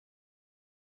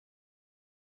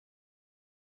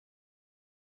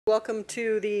Welcome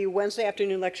to the Wednesday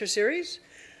afternoon lecture series.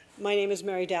 My name is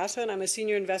Mary Dassa, and I'm a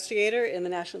senior investigator in the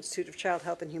National Institute of Child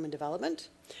Health and Human Development.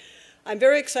 I'm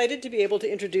very excited to be able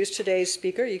to introduce today's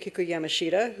speaker, Yukiko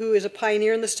Yamashita, who is a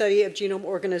pioneer in the study of genome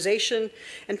organization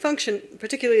and function,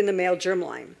 particularly in the male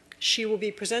germline. She will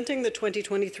be presenting the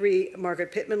 2023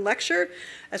 Margaret Pittman Lecture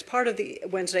as part of the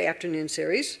Wednesday afternoon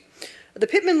series. The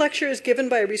Pittman Lecture is given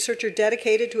by a researcher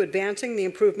dedicated to advancing the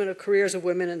improvement of careers of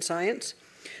women in science.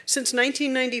 Since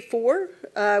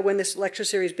 1994, when this lecture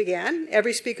series began,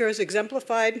 every speaker has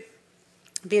exemplified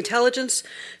the intelligence,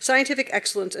 scientific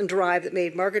excellence, and drive that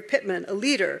made Margaret Pittman a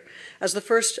leader as the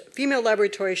first female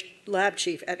laboratory lab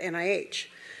chief at NIH.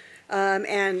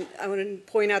 And I want to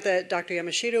point out that Dr.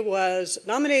 Yamashita was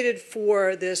nominated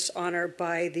for this honor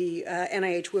by the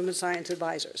NIH Women's Science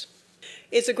Advisors.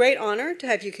 It's a great honor to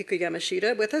have Yukiko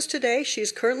Yamashita with us today.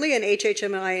 She's currently an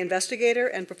HHMI investigator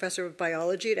and professor of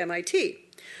biology at MIT.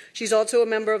 She's also a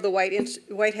member of the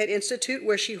Whitehead Institute,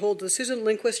 where she holds the Susan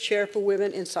Lindquist Chair for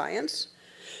Women in Science.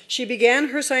 She began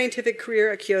her scientific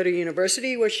career at Kyoto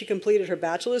University, where she completed her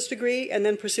bachelor's degree and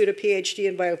then pursued a PhD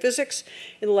in biophysics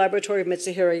in the laboratory of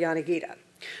Mitsuhiro Yanagita.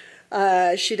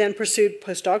 She then pursued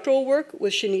postdoctoral work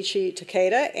with Shinichi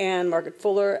Takeda and Margaret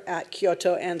Fuller at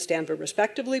Kyoto and Stanford,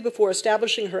 respectively, before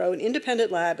establishing her own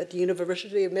independent lab at the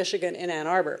University of Michigan in Ann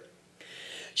Arbor.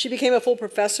 She became a full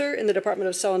professor in the Department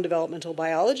of Cell and Developmental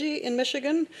Biology in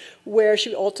Michigan, where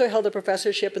she also held a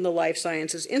professorship in the Life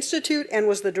Sciences Institute and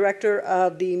was the director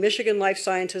of the Michigan Life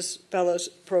Sciences Fellows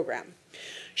Program.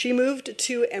 She moved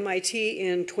to MIT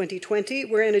in 2020,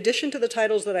 where in addition to the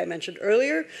titles that I mentioned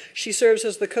earlier, she serves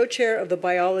as the co-chair of the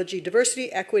Biology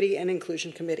Diversity, Equity, and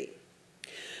Inclusion Committee.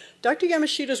 Dr.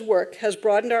 Yamashita's work has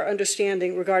broadened our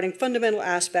understanding regarding fundamental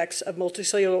aspects of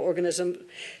multicellular organisms,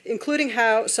 including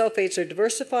how cell fates are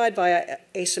diversified via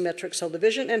asymmetric cell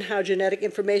division and how genetic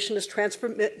information is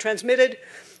transmitted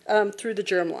through the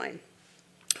germline.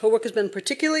 Her work has been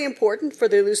particularly important for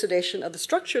the elucidation of the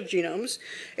structure of genomes,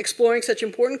 exploring such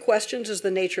important questions as the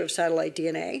nature of satellite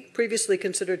DNA, previously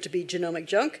considered to be genomic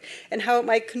junk, and how it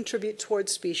might contribute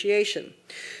towards speciation.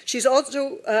 She's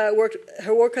also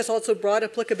her work has also broad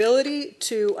applicability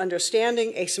to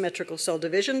understanding asymmetrical cell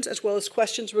divisions, as well as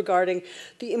questions regarding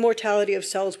the immortality of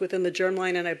cells within the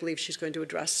germline, and I believe she's going to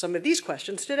address some of these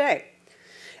questions today.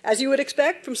 As you would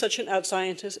expect from such an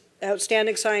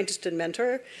outstanding scientist and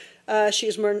mentor, she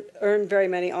has earned very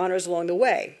many honors along the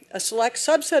way. A select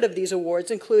subset of these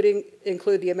awards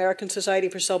include the American Society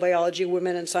for Cell Biology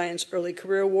Women in Science Early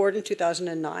Career Award in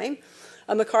 2009,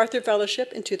 a MacArthur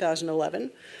Fellowship in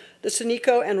 2011, the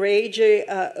Suniko and Reiji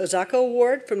Ozako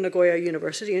Award from Nagoya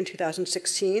University in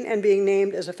 2016, and being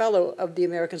named as a Fellow of the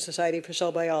American Society for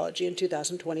Cell Biology in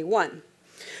 2021.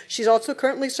 She's also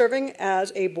currently serving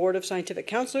as a Board of Scientific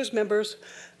Counselors member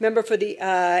for the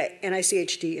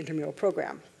NICHD intramural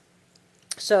program.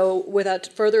 So without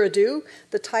further ado,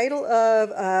 the title of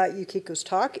Yukiko's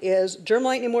talk is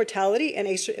Germline Immortality and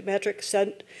Asymmetric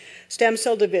Stem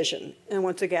Cell Division. And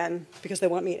once again, because they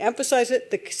want me to emphasize it,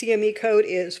 the CME code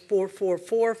is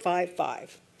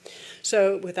 44455.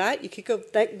 So with that, Yukiko,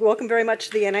 welcome very much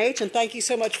to the NIH, and thank you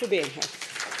so much for being here.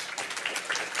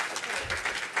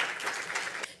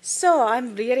 So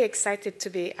I'm really excited to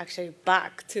be actually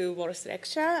back to Morris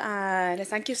Lecture, and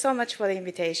thank you so much for the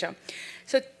invitation.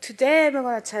 So today I'm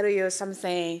going to tell you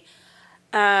something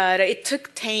that it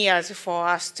took 10 years for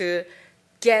us to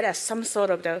get some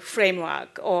sort of the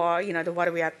framework or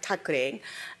what we are tackling,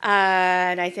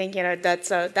 and I think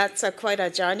that's quite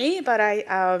a journey, but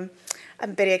I'm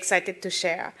very excited to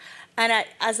share. And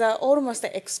as almost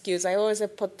an excuse, I always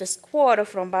put this quote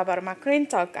from Barbara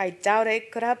McClintock: "I doubt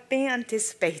it could have been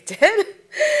anticipated."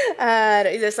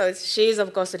 So she's,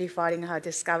 of course, referring her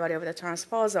discovery of the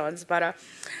transposons. But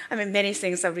I mean, many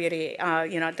things are really,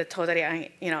 totally,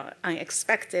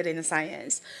 unexpected in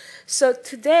science. So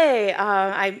today,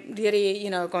 I'm really,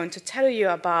 going to tell you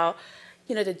about,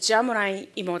 the germline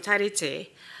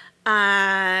immortality.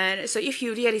 And so if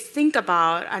you really think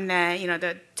about, and then,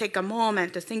 take a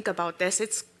moment to think about this,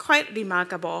 it's quite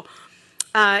remarkable.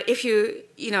 If you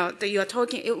are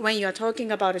talking, when you are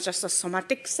talking about just the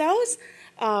somatic cells,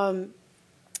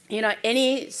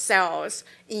 any cells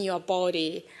in your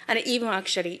body, and even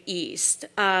actually yeast,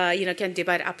 can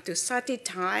divide up to 30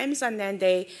 times, and then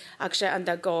they actually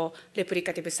undergo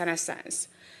replicative senescence.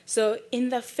 So in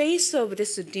the face of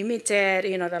this limited,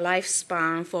 the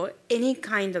lifespan for any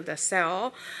kind of the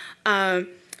cell,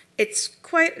 it's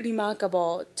quite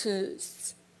remarkable to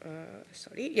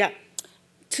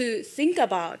to think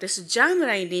about this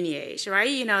germline lineage, right?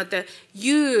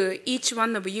 Each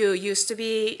one of you used to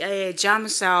be a germ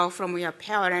cell from your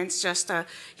parents just, the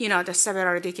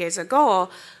several decades ago.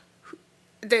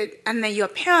 And then your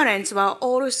parents were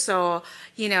also,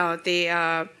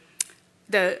 the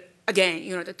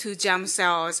two germ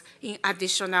cells in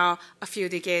additional a few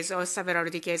decades or several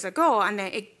decades ago, and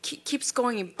then it keeps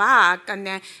going back. And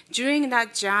then during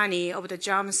that journey of the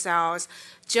germ cell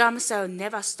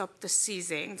never stopped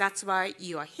ceasing. That's why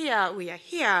you are here, we are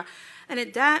here.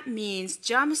 And that means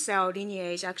germ cell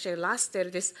lineage actually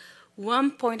lasted this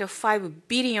 1.5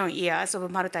 billion years of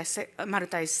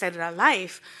multicellular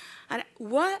life. And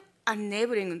what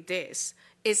enabling this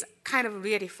is kind of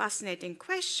really fascinating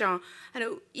question. And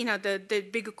the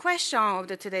big question of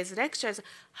today's lecture is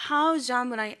how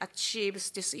germline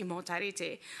achieves this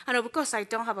immortality. And of course, I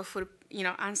don't have a full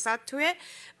answer to it,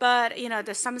 but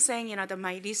there's something that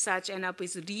my research ended up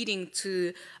is leading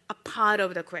to a part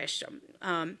of the question.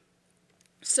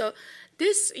 So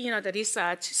this the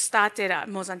research started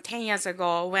more than 10 years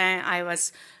ago when I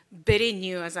was very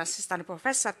new as assistant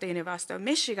professor at the University of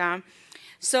Michigan.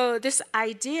 So this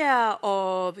idea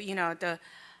of the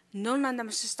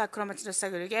non-random sister chromatid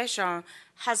segregation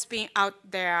has been out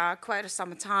there quite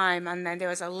some time, and then there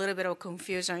was a little bit of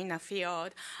confusion in the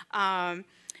field.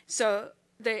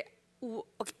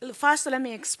 First, let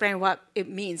me explain what it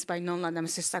means by non-random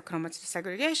sister chromatid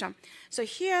segregation. So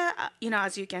here,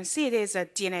 as you can see, there's a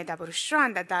DNA double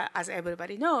strand that, as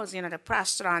everybody knows, the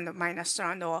plus strand, minus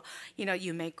strand, or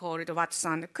you may call it what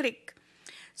strand click.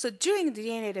 So during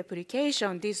DNA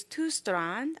replication, these two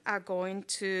strands are going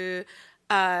to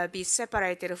be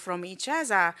separated from each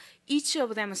other, each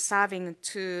of them serving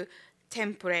to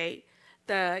template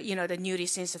the newly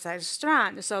synthesized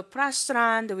strand. So plus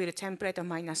strand will template the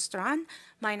minus strand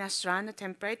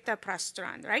template the plus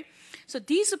strand, right? So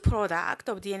this product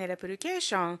of DNA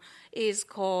replication is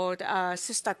called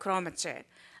sister chromatid,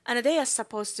 and they are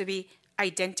supposed to be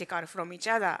identical from each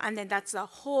other. And then that's the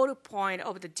whole point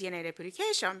of the DNA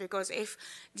replication, because if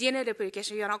DNA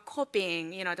replication, you're not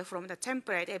copying, from the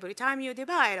template every time you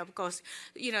divide, of course,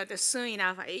 soon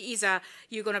enough, either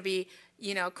you're going to be,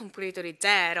 completely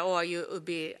dead, or you will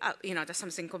be,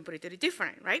 something completely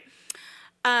different, right?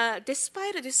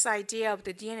 Despite this idea of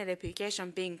the DNA replication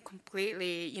being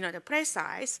completely,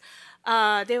 precise,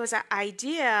 there was an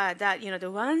idea that,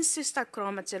 the one sister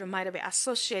chromatid might be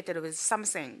associated with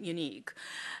something unique,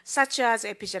 such as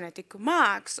epigenetic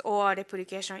marks or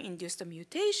replication-induced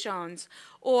mutations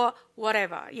or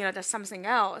whatever, there's something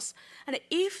else. And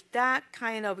if that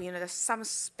kind of, some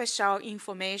special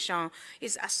information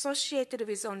is associated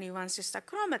with only one sister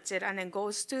chromatid and then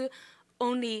goes to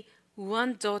only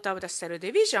one dot of the cell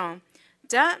division,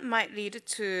 that might lead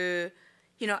to,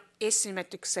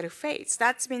 asymmetric cell fates.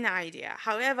 That's been the idea.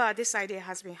 However, this idea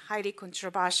has been highly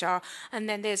controversial, and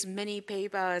then there's many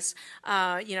papers,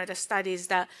 the studies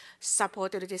that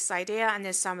supported this idea, and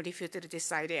then some refuted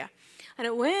this idea.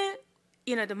 And when,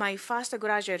 my first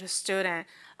graduate student,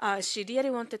 she really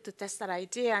wanted to test that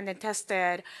idea, and then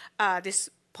tested this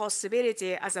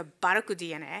possibility as a bulk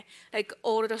DNA, like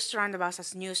old strand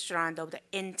versus new strand of the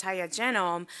entire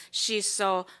genome. She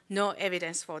saw no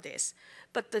evidence for this.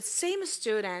 But the same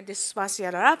student, this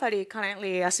Swasia Rapari,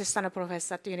 currently assistant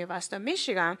professor at the University of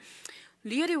Michigan,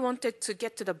 really wanted to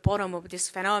get to the bottom of this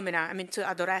phenomenon, to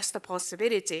address the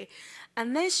possibility.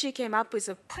 And then she came up with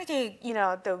a pretty,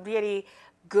 the really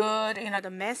good, the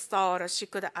method she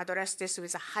could address this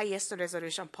with the highest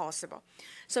resolution possible.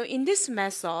 So in this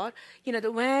method,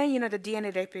 when, the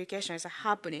DNA replication is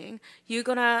happening, you're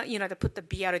gonna, put the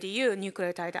BRDU,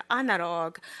 nucleotide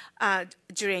analog,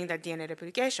 during the DNA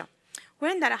replication.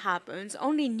 When that happens,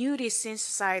 only newly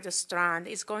synthesized strand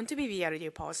is going to be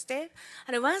BRDU positive.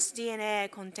 And once DNA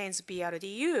contains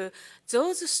BRDU,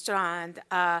 those strands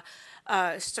are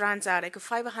like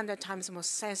 500 times more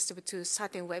sensitive to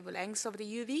certain wavelengths of the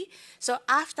UV. So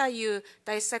after you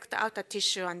dissect out the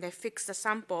tissue and then fix the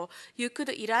sample, you could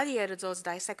irradiate those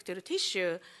dissected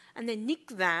tissue and then nick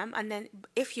them. And then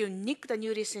if you nick the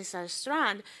newly synthesized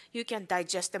strand, you can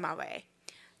digest them away.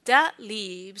 That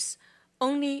leaves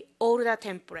only older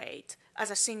template as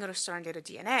a single-stranded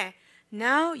DNA.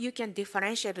 Now you can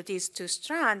differentiate these two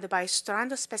strands by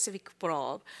strand-specific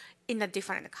probe in a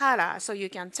different color, so you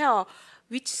can tell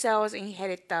which cells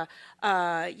inherit the,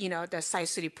 the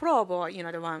size 3 probe, or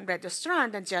the one red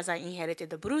strand, and just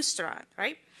inherited the blue strand,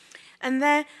 right? And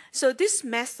then, so this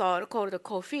method called the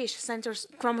co-fish, central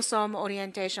chromosome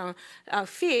orientation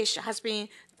fish, has been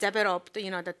developed,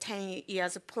 the 10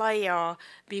 years prior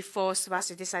before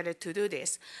Swasey decided to do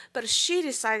this. But she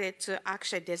decided to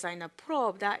actually design a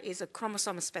probe that is a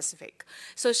chromosome specific.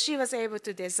 So she was able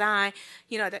to design,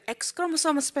 the X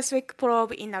chromosome specific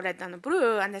probe in the red and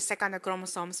blue, and the second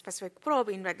chromosome specific probe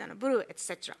in red and blue,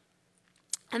 etc.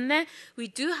 And then we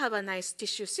do have a nice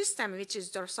tissue system, which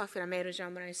is Drosophila male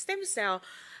germline stem cell,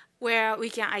 where we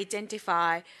can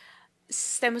identify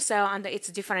stem cell and its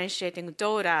differentiating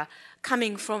daughter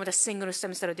coming from the single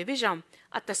stem cell division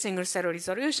at the single cell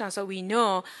resolution. So we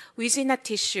know within a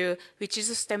tissue which is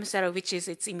a stem cell, which is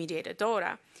its immediate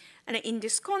daughter. And in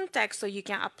this context, so you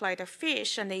can apply the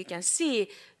fish, and then you can see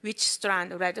which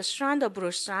strand, red strand or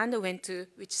blue strand, went to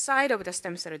which side of the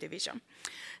stem cell division.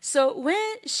 So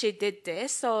when she did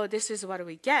this, so this is what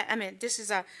we get. I mean, this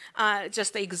is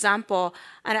just an example.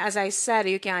 And as I said,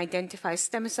 you can identify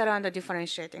stem cell and the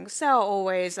differentiating cell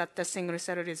always at the single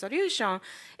cell resolution.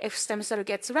 If stem cell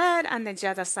gets red and then the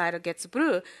other side gets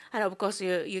blue, and of course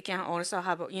you can also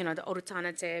have the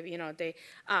alternative the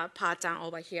pattern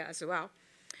over here as well.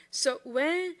 So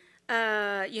when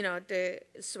the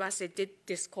Swasey did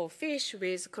this co-fish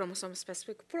with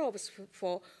chromosome-specific probes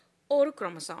for all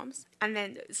chromosomes, and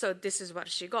then so this is what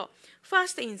she got.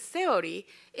 First, in theory,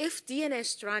 if DNA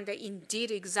strand are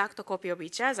indeed exact copy of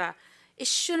each other, it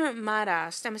shouldn't matter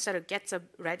stem cell gets a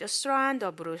red strand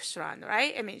or blue strand,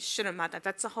 right? I mean, it shouldn't matter.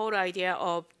 That's the whole idea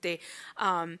of the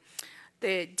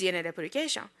DNA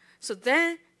replication. So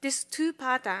then these two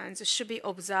patterns should be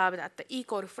observed at the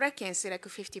equal frequency, like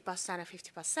 50% and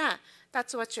 50%.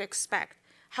 That's what you expect.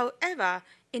 However,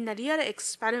 in the real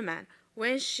experiment,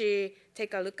 when she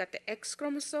take a look at the X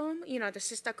chromosome, the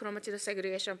sister chromatid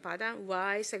segregation pattern,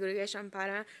 Y segregation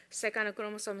pattern, second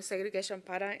chromosome segregation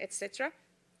pattern, etc.,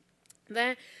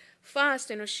 then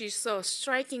first, she saw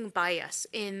striking bias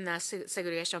in the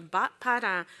segregation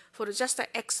pattern for just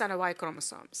the X and Y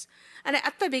chromosomes. And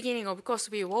at the beginning, of course,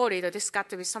 we worried that this got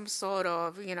to be some sort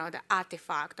of, the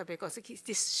artifact, because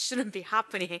this shouldn't be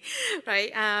happening,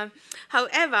 right?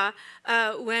 However,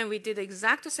 when we did the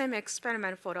exact same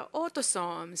experiment for the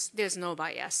autosomes, there's no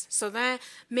bias. So then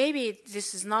maybe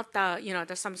this is not the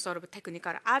some sort of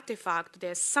technical artifact.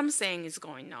 There's something is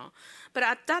going on. But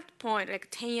at that point, like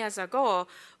 10 years ago,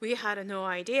 we had no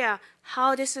idea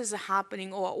how this is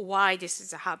happening or why this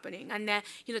is happening. And then,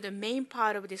 the main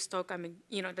part of this talk I'm,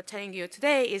 telling you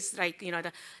today is like,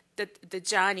 the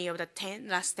journey of the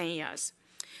last 10 years.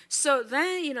 So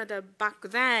then, back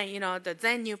then, the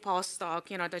then new postdoc,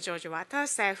 the George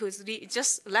Watase, who's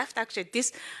just left actually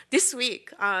this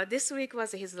week. This week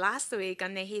was his last week,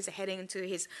 and then he's heading to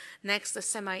his next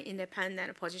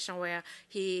semi-independent position where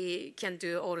he can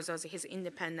do all of those his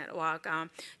independent work,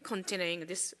 continuing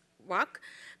this work.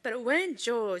 But when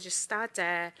George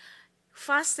started,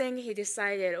 first thing he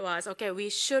decided was, okay, we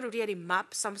should really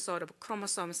map some sort of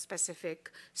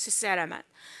chromosome-specific cis element.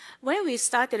 When we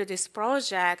started this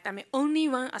project, only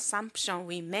one assumption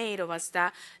we made was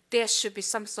that there should be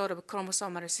some sort of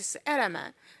chromosomal cis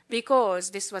element because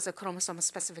this was a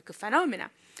chromosome-specific phenomena.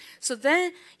 So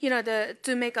then,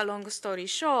 to make a long story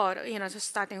short,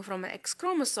 starting from an X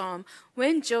chromosome,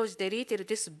 when George deleted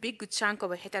this big chunk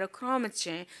of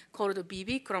heterochromatin called the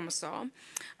BB chromosome,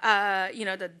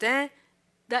 then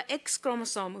the X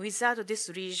chromosome without this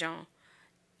region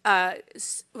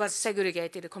was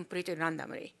segregated completely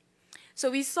randomly. So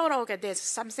we thought, okay, there's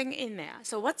something in there.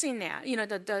 So what's in there?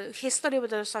 The history of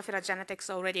the Drosophila genetics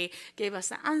already gave us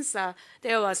the answer.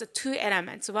 There was two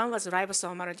elements. One was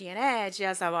ribosomal DNA, the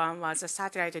other one was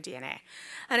satellite DNA.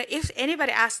 And if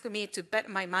anybody asked me to bet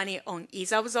my money on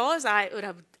either of those, I would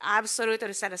have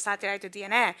absolutely said satellite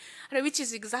DNA, which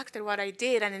is exactly what I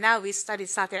did. And now we study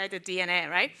satellite DNA,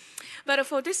 right? But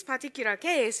for this particular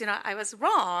case, I was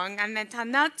wrong, and then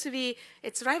turned out to be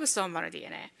it's ribosomal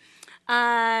DNA.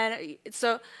 And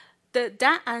so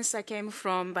that answer came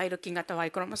from by looking at the Y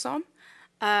chromosome.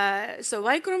 So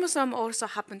Y chromosome also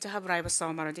happen to have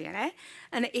ribosomal DNA.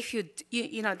 And if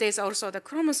there's also the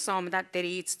chromosome that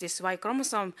deletes this Y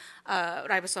chromosome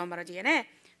ribosomal DNA.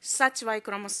 Such Y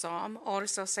chromosome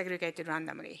also segregated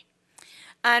randomly.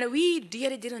 And we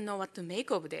really didn't know what to make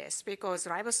of this because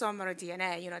ribosomal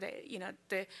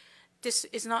DNA, this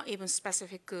is not even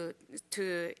specific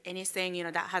to anything,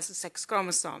 that has a sex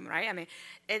chromosome, right?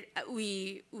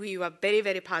 We were very,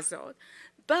 very puzzled.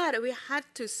 But we had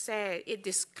to say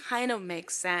this kind of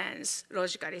makes sense,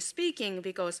 logically speaking,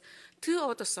 because two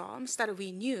autosomes that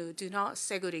we knew do not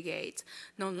segregate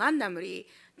non-randomly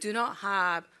do not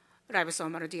have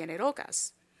ribosomal DNA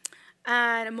locus.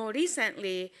 And more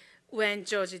recently, when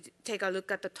George take a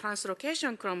look at the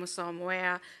translocation chromosome,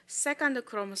 where second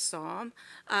chromosome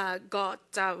got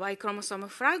a Y chromosome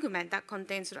fragment that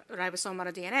contains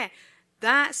ribosomal DNA,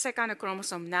 that second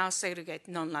chromosome now segregates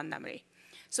non-randomly.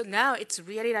 So now it's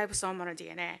really ribosomal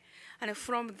DNA. And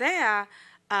from there,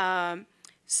 by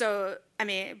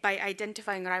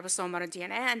identifying ribosomal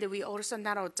DNA, and we also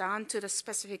narrowed down to the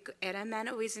specific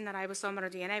element within the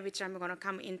ribosomal DNA, which I'm going to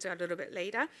come into a little bit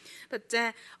later. But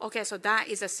then, okay, so that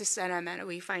is a cis element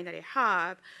we finally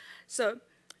have. So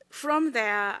from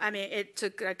there, it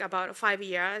took like about 5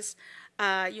 years.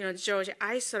 George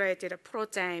isolated a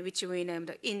protein which we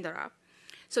named Indra.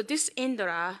 So this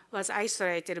Indra was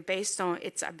isolated based on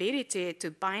its ability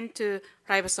to bind to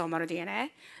ribosomal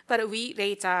DNA, but we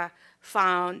later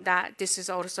found that this is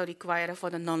also required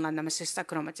for the non-random sister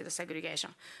chromatid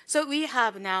segregation. So we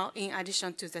have now, in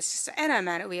addition to the cis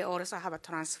element, we also have a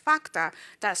trans factor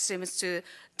that seems to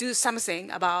do something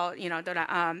about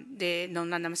the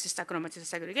non-random sister chromatid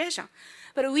segregation.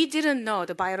 But we didn't know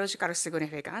the biological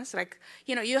significance. Like,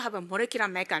 you have a molecular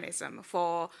mechanism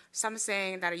for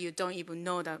something that you don't even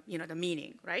know the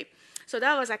meaning, right? So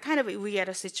that was a kind of a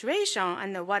weird situation.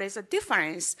 And what is the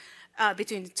difference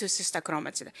between the two sister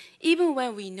chromatids? Even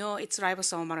when we know it's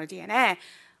ribosomal DNA,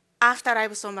 after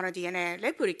ribosomal DNA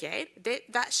replicate,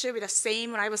 that should be the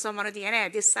same ribosomal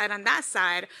DNA, this side and that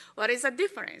side. What is the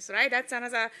difference, right? That's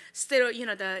another still,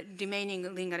 the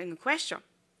remaining lingering question.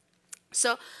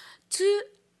 So to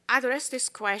address this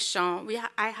question,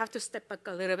 I have to step back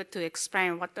a little bit to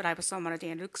explain what the ribosomal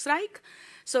DNA looks like.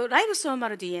 So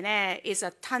ribosomal DNA is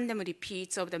a tandem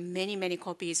repeats of the many, many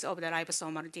copies of the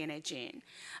ribosomal DNA gene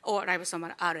or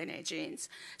ribosomal RNA genes.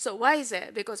 So why is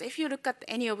it? Because if you look at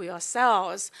any of your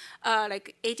cells,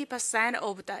 like 80%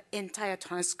 of the entire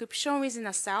transcription within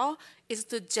a cell is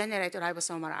to generate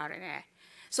ribosomal RNA.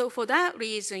 So for that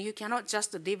reason, you cannot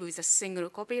just live with a single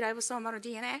copy ribosomal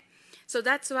DNA. So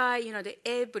that's why,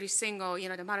 every single, the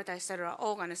multicellular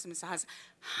organisms has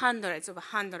hundreds of,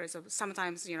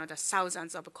 sometimes, the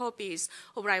thousands of copies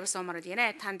of ribosomal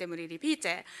DNA tandemly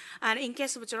repeated. And in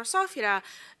case of Drosophila,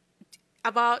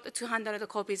 about 200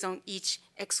 copies on each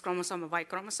X chromosome or Y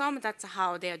chromosome. That's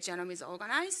how their genome is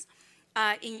organized.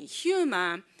 In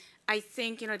human, I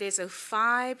think, there's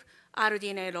 5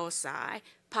 rDNA loci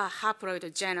per haploid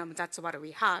genome. That's what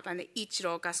we have, and each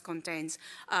locus contains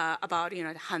about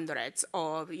hundreds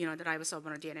of the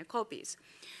ribosomal DNA copies.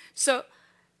 So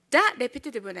that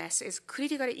repetitiveness is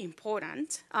critically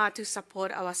important to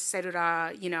support our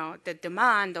cellular, the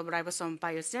demand of ribosome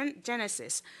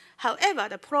biogenesis. However,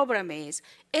 the problem is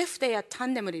if they are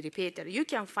tandemly repeated, you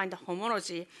can find the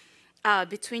homology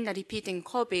between the repeating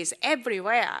copies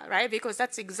everywhere, right? Because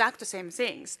that's exact the same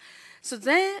things. So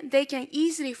then they can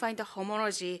easily find the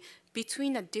homology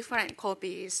between the different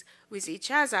copies with each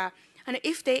other. And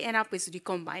if they end up with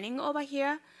recombining over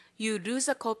here, you lose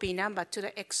a copy number to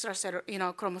the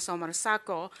extracellular, chromosomal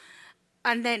circle,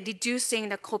 and then reducing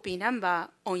the copy number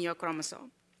on your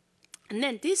chromosome. And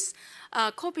then this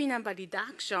copy number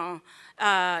reduction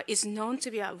is known to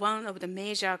be one of the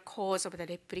major causes of the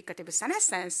replicative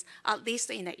senescence, at least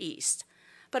in the East.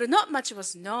 But not much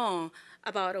was known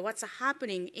about what's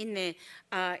happening in the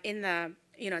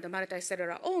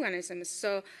multicellular organisms.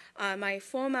 So my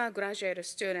former graduate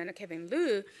student, Kevin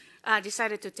Liu,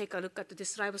 decided to take a look at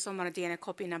this ribosomal DNA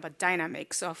copy number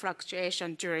dynamics or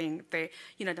fluctuation during the,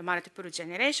 the multiple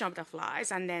generation of the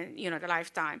flies and then, the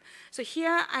lifetime. So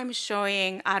here I'm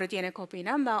showing rDNA copy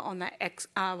number on the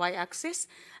y-axis,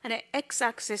 and the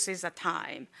x-axis is the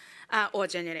time or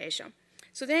generation.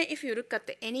 So then if you look at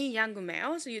any young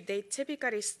males, they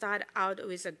typically start out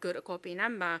with a good copy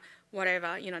number,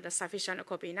 whatever, the sufficient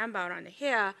copy number around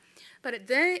here. But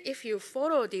then if you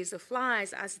follow these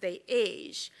flies as they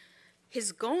age,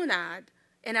 his gonad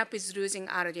end up is losing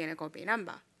rDNA copy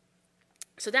number.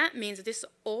 So that means this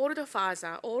older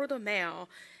father, older male,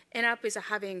 end up is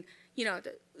having,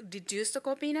 the reduced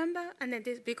copy number. And then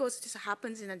because this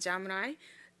happens in a germline,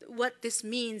 what this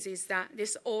means is that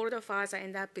this older father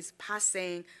end up is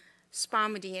passing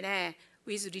sperm DNA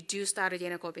with reduced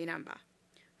rDNA copy number,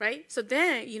 right? So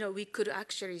then, we could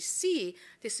actually see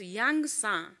this young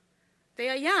son. They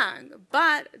are young,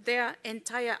 but their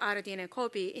entire rDNA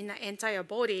copy in the entire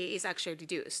body is actually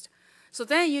reduced. So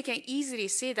then you can easily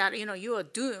see that, you are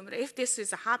doomed. If this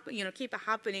is keep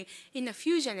happening in a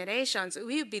few generations,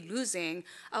 we'll be losing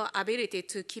our ability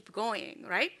to keep going,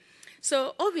 right?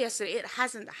 So obviously it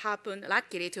hasn't happened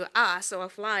luckily to us or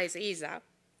flies either.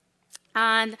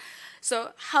 And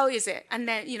so how is it? And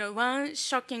then, one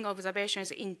shocking observation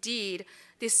is indeed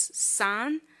this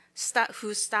son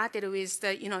who started with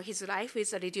his life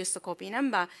with a reduced copy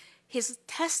number, his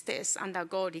testes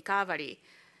undergo recovery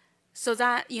so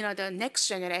that, the next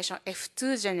generation,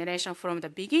 F2 generation from the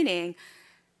beginning,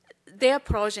 their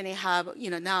progeny have,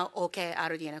 now okay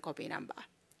rDNA copy number,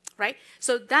 right?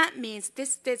 So that means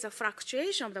there's a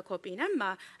fluctuation of the copy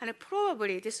number, and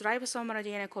probably this ribosomal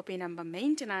DNA copy number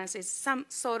maintenance is some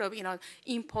sort of,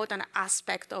 important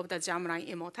aspect of the germline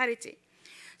immortality.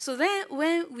 So then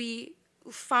when we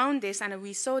found this and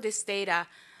we saw this data,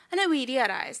 and then we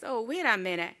realized, oh, wait a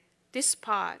minute, this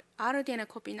part, rDNA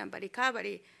copy number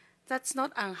recovery, that's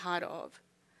not unheard of.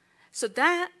 So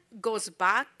that goes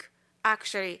back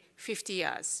actually 50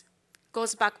 years,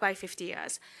 goes back by 50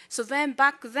 years. So then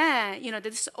back then,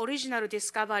 this original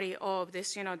discovery of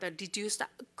this, the reduced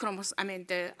chromosome,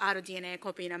 the rDNA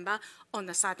copy number on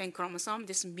the certain chromosome,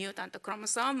 this mutant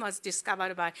chromosome was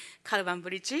discovered by Calvin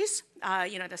Bridges,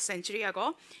 the century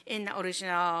ago in the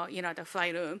original, the fly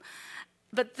room.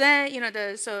 But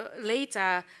then, so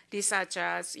later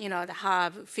researchers,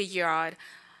 have figured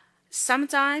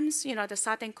sometimes, the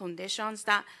certain conditions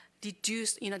that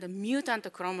reduce, the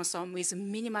mutant chromosome with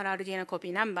minimal rDNA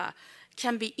copy number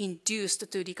can be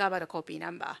induced to recover the copy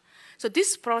number. So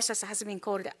this process has been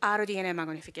called rDNA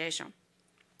magnification.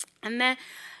 And then,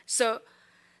 so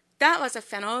that was a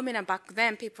phenomenon back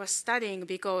then people were studying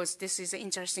because this is an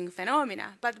interesting phenomenon.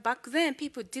 But back then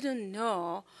people didn't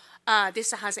know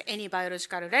this has any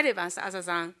biological relevance other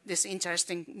than this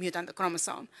interesting mutant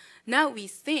chromosome. Now we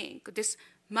think this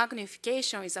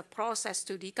magnification is a process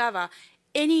to recover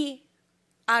any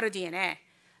rDNA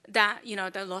that,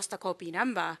 that lost a copy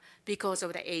number because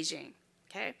of the aging,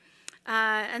 okay?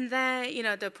 And then,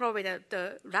 probably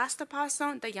the last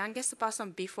person, the youngest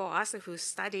person before us who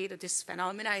studied this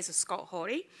phenomena is Scott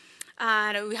Hawley.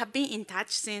 And we have been in touch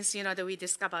since, that we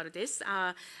discovered this.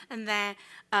 And then,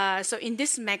 so in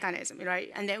this mechanism, right?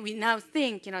 And then we now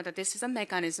think, that this is a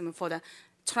mechanism for the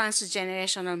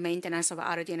transgenerational maintenance of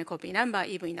rDNA copy number,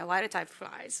 even in the wild-type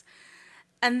flies.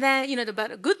 And then, but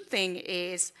the good thing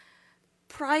is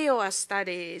prior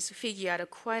studies figured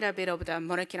quite a bit of the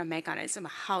molecular mechanism,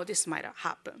 how this might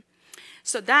happen.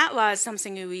 So that was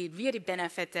something we really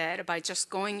benefited by just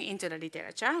going into the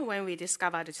literature when we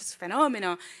discovered this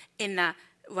phenomenon in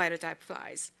wild-type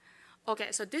flies.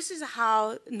 Okay, so this is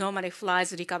how normally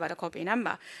flies recover the copy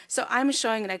number. So I'm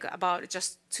showing about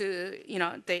just to,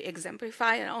 they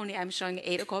exemplify, and only I'm showing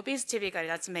 8 copies. Typically,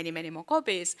 that's many, many more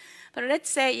copies. But let's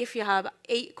say if you have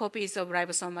 8 copies of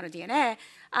ribosomal DNA,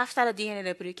 after the DNA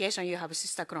replication, you have a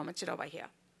sister chromatid over here.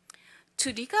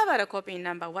 To recover the copy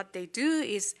number, what they do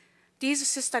is these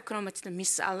sister chromatids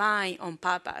misalign on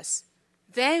purpose.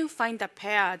 Then find the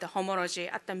pair, the homology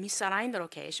at the misaligned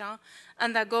location,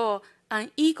 undergo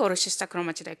unequal sister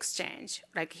chromatid exchange,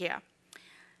 like here.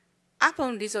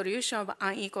 Upon resolution of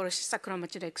unequal sister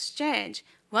chromatid exchange,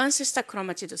 one sister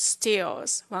chromatid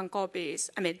steals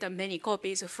the many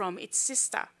copies from its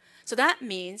sister. So that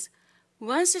means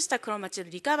one sister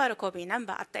chromatid recovers a copy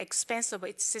number at the expense of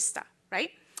its sister,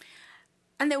 right?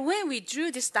 And then when we drew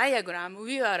this diagram,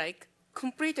 we were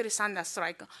completely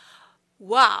thunderstruck.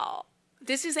 Wow,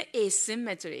 this is an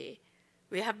asymmetry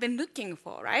we have been looking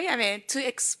for, right? To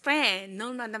explain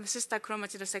non-random sister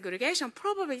chromatid segregation,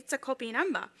 probably it's a copy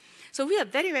number. So we are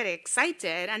very, very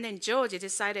excited. And then George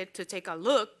decided to take a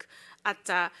look at,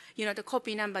 the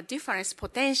copy number difference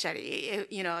potentially,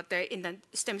 in the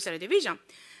stem cell division.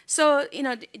 So,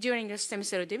 during the stem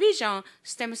cell division,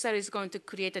 stem cell is going to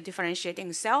create a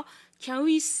differentiating cell. Can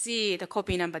we see the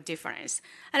copy number difference?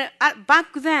 And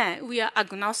back then, we are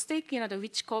agnostic,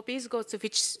 which copies go to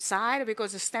which side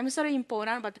because the stem cell is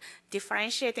important, but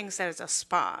differentiating cells are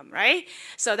sperm, right?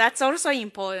 So that's also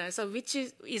important. So which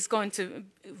is going to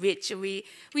which? We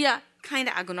are kind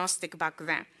of agnostic back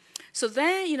then. So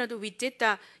then, we did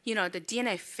the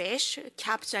DNA fish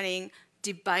capturing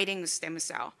dividing stem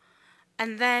cell.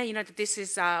 And then, this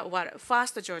is what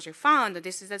first George found.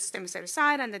 This is the stem cell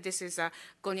side, and this is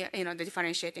the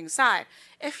differentiating side.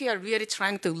 If you are really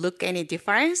trying to look any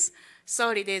difference,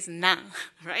 sorry, there's none,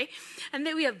 right? And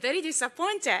then we are very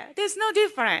disappointed. There's no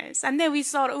difference. And then we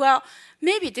thought, well,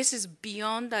 maybe this is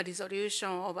beyond the resolution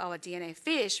of our DNA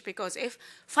fish, because if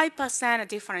 5%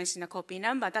 difference in the copy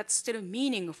number, that's still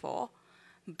meaningful,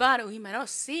 but we might not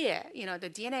see it. The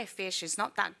DNA fish is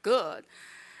not that good.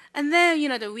 And then,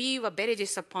 we were very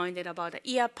disappointed about the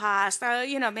year passed.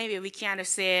 Maybe we can't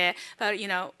see it, but,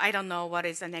 I don't know what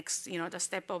is the next, the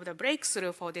step of the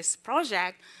breakthrough for this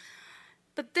project.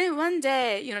 But then one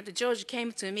day, the George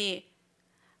came to me.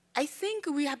 I think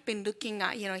we have been looking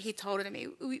at, he told me,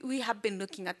 we have been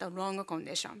looking at the wrong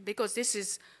condition because this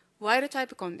is wild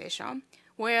type condition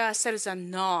where cells are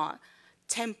not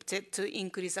tempted to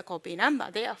increase the copy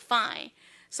number. They are fine.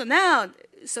 So now,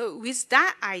 so with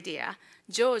that idea,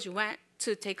 George went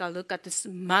to take a look at this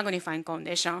magnifying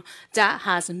condition that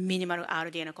has minimal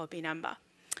RDNA copy number.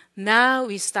 Now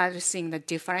we started seeing the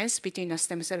difference between the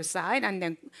stem cell side and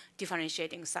then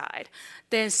differentiating side.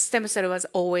 Then stem cell was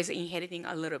always inheriting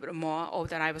a little bit more of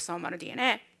the ribosomal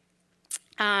DNA.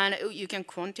 And you can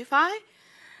quantify.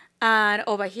 And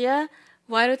over here,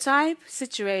 wild type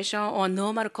situation or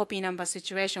normal copy number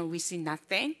situation, we see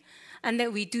nothing. And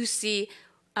then we do see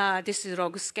this is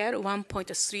log scale,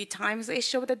 1.3 times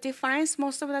ish of the difference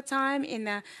most of the time in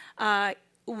the,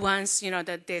 once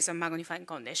that there's a magnifying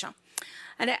condition.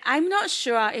 And I'm not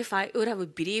sure if I would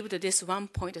have believed this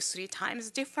 1.3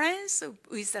 times difference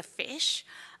with the fish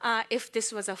if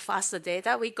this was a faster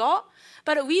data we got.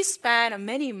 But we spent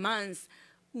many months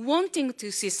wanting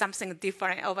to see something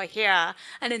different over here.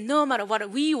 And no matter what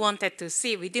we wanted to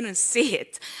see, we didn't see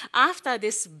it. After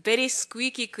this very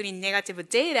squeaky clean negative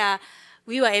data,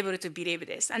 we were able to believe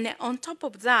this. And then on top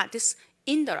of that, this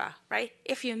indra, right?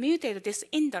 If you mutate this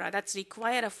indra that's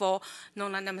required for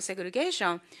non-random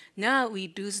segregation, now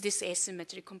we lose this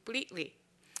asymmetry completely.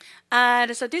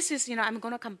 And so this is, I'm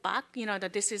going to come back,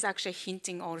 that this is actually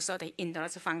hinting also the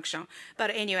indra's function.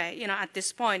 But anyway, at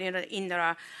this point, the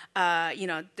indra,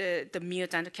 the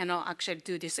mutant cannot actually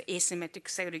do this asymmetric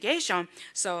segregation.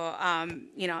 So,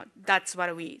 that's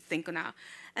what we think now.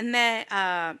 And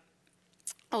then,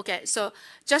 okay, so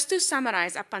just to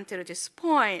summarize up until this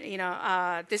point,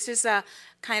 this is a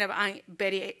kind of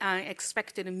very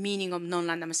unexpected meaning of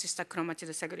non-random sister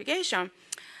chromatid segregation.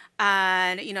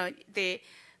 And,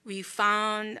 we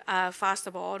found, first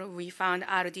of all, we found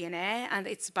rDNA and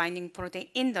its binding protein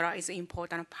indra is an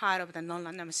important part of the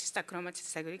non-random sister chromatid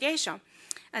segregation.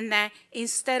 And then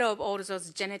instead of all those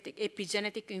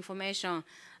epigenetic information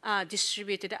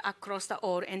distributed across the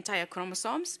entire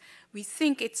chromosomes, we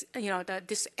think it's, that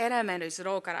this element is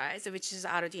localized, which is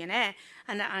rDNA,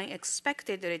 and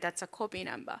unexpectedly that's a copy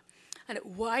number. And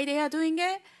why they are doing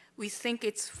it? We think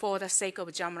it's for the sake of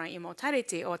germline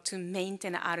immortality or to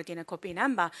maintain the rDNA copy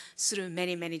number through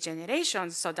many, many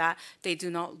generations so that they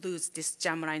do not lose this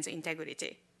germline's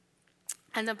integrity.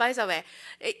 And by the way,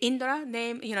 Indra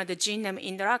name, the gene name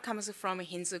Indra comes from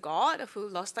Hindu god who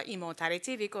lost the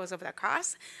immortality because of the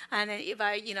curse. And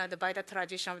by the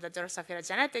tradition of the Drosophila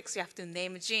genetics, you have to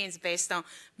name genes based on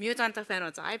mutant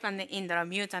phenotype. And the Indra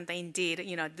mutant indeed,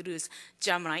 lose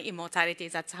germline immortality.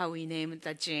 That's how we named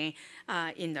the gene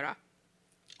Indra.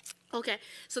 Okay,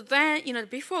 so then,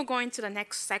 before going to the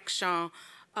next section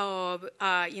of,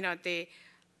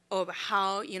 of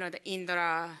how the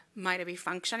Indra might be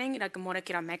functioning, like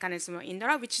molecular mechanism of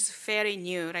Indra, which is fairly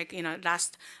new. Like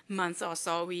last month or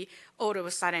so, we all of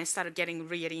a sudden started getting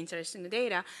really interesting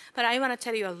data. But I want to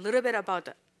tell you a little bit about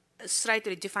a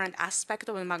slightly different aspect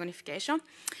of the magnification.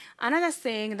 Another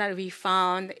thing that we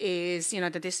found is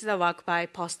that this is a work by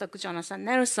postdoc Jonathan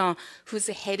Nelson, who's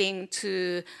heading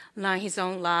to run his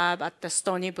own lab at the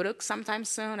Stony Brook sometime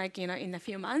soon, like in a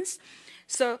few months.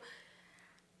 So.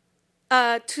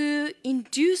 To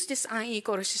induce this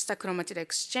unequal sister chromatid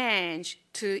exchange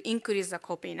to increase the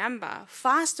copy number,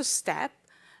 first step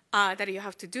that you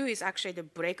have to do is actually to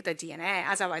break the DNA,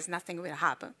 otherwise nothing will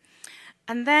happen.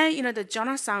 And then, the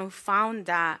Jonathan found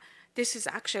that this is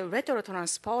actually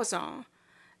retrotransposon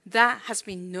that has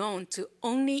been known to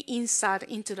only insert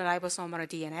into the ribosomal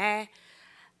DNA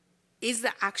is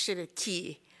actually the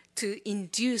key to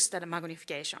induce that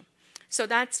magnification. So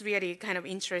that's really kind of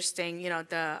interesting,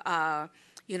 the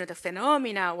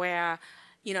phenomena where,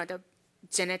 the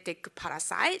genetic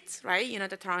parasites, right?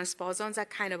 The transposons are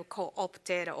kind of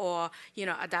co-opted or,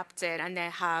 adapted, and they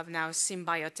have now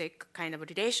symbiotic kind of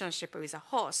relationship with a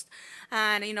host.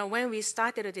 And, when we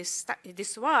started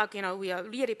this work, we are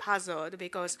really puzzled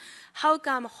because how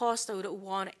come host would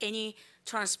want any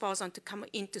transposon to come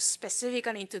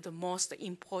specifically into the most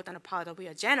important part of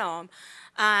your genome?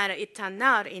 And it turned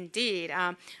out, indeed,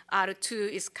 R2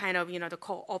 is kind of, the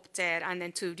co-opted, and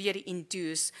then to really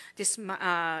induce this,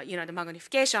 the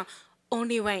magnification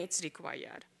only when it's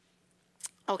required.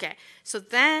 Okay, so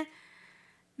then,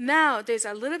 now there's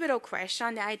a little bit of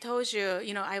question that I told you,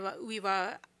 we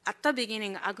were at the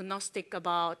beginning agnostic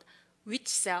about which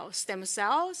cells, stem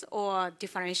cells or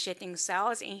differentiating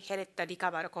cells, inherit the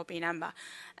recovered copy number.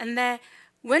 And then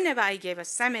whenever I gave a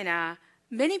seminar,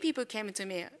 many people came to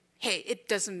me, hey, it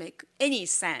doesn't make any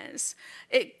sense.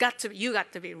 You got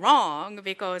to be wrong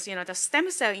because, the stem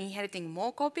cell inheriting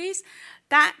more copies,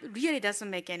 that really doesn't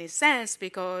make any sense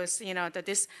because,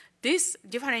 this this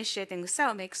differentiating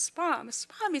cell makes sperm.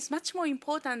 Sperm is much more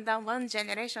important than one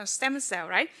generation stem cell,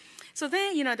 right? So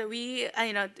then, we,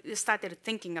 started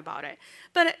thinking about it.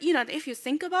 But, if you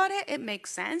think about it, it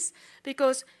makes sense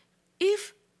because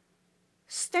if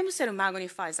stem cell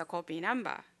magnifies a copy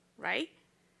number, right?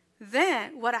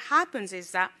 Then what happens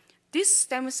is that this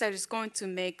stem cell is going to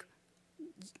make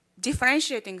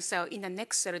differentiating cell in the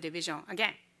next cell division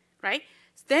again, right?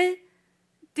 Then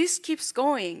this keeps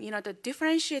going. The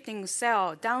differentiating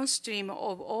cell downstream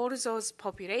of all those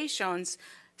populations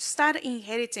start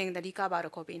inheriting the recovered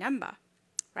copy number,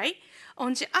 right?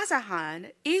 On the other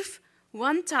hand, if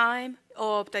one time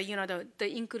of the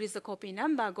increased copy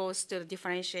number goes to the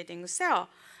differentiating cell,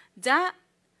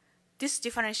 this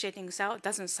differentiating cell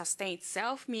doesn't sustain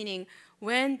itself, meaning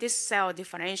when this cell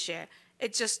differentiates,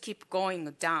 it just keeps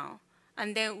going down.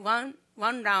 And then one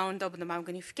round of the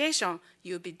magnification,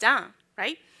 you'll be done,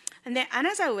 right? And then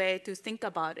another way to think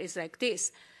about it is like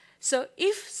this. So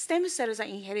if stem cells are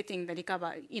inheriting the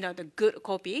recovered, the good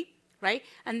copy, right?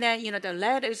 And then, the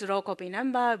red is low copy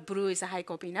number, blue is a high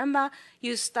copy number.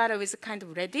 You start with kind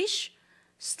of reddish.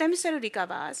 Stem cell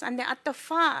recovers, and then at the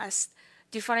first,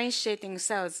 differentiating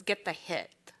cells get the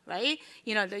hit, right?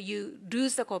 You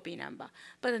lose the copy number.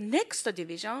 But the next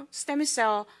division, stem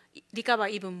cell recover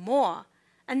even more.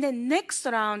 And then next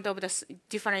round of the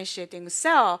differentiating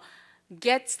cell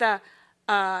gets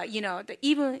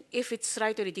even if it's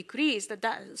slightly decreased,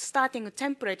 that starting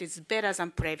template is better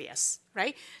than previous,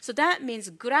 right? So that means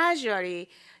gradually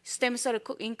stem cell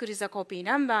increase the copy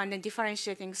number, and then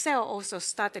differentiating cell also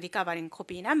start recovering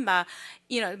copy number,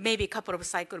 maybe a couple of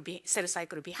cell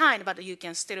cycle behind, but you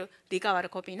can still recover the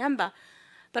copy number.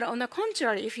 But on the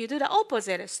contrary, if you do the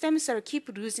opposite, stem cell keep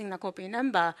losing the copy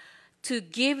number to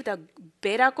give the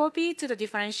beta copy to the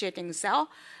differentiating cell,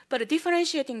 but the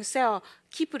differentiating cell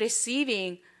keep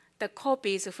receiving the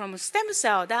copies from stem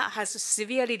cell that has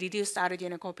severely reduced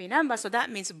RDNA copy number. So that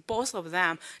means both of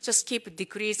them just keep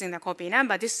decreasing the copy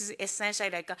number. This is essentially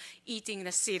like eating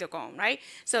the seed cone, right?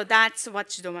 So that's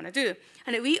what you don't want to do.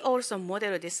 And we also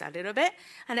model this a little bit.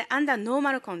 And under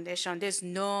normal condition, there's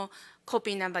no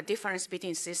copy number difference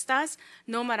between sisters.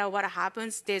 No matter what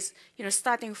happens, there's,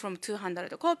 starting from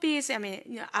 200 copies,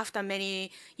 after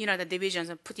many, the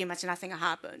divisions, pretty much nothing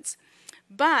happens.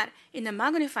 But in the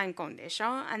magnifying condition,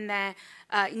 and the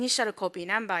initial copy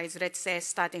number is, let's say,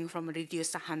 starting from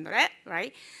reduced 100,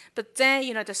 right? But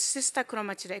then, the sister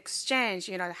chromatid exchange,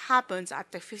 happens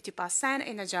at the 50%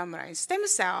 in the germline stem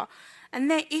cell.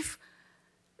 And then if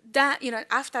that,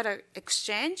 after the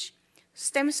exchange,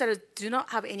 stem cells do not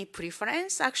have any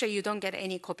preference. Actually, you don't get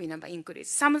any copy number increase.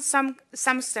 Some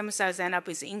stem cells end up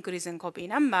with increase in copy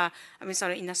number,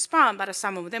 in the sperm, but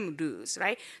some of them lose,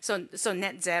 right? So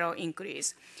net zero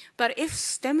increase. But if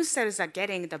stem cells are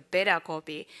getting the beta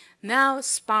copy, now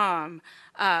sperm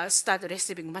start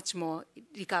receiving much more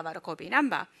recovered copy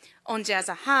number. On the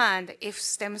other hand, if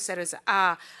stem cells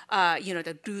are,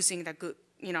 losing the good,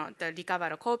 the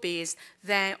recovered copies,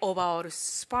 then overall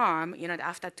sperm,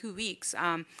 after 2 weeks,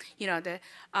 the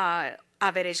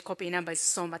average copy number is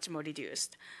so much more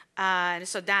reduced.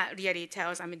 So that really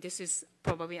tells, this is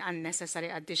probably unnecessary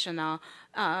additional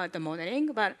the modeling,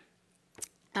 but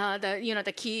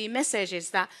the key message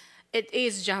is that it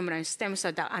is germline stem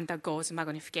cell that undergoes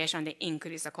magnification, they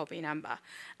increase the copy number.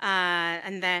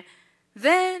 And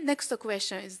then next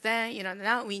question is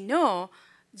now we know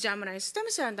germline stem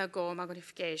cell undergo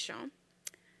magnification,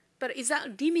 but is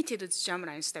that limited to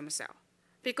germline stem cell?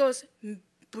 Because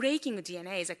breaking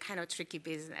DNA is a kind of tricky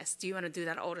business. Do you want to do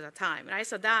that all the time, right?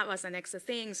 So that was the next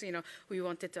things we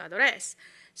wanted to address.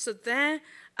 So then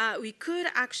we could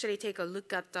actually take a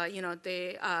look at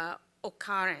the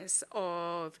occurrence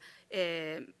of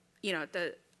the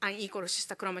unequal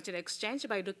sister chromatid exchange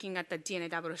by looking at the DNA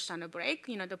double strand break,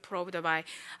 the probed by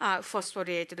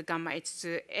phosphorylated gamma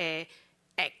H2A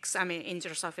X. In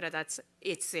Drosophila, that's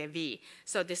HCV.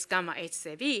 So this gamma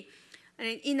HCV. And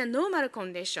in a normal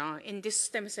condition, in this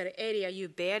stem cell area, you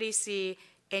barely see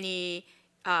any,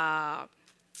 the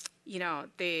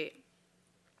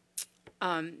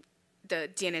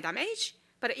DNA damage.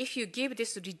 But if you give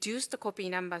this reduced copy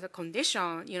number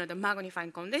condition, the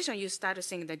magnifying condition, you start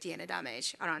seeing the DNA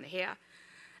damage around here.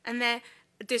 And then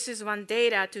this is one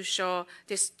data to show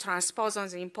this transposon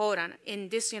is important. In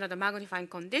this, the magnifying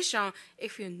condition,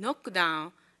 if you knock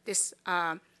down this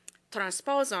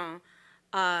transposon,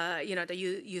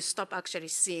 you stop actually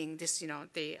seeing this,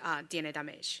 the DNA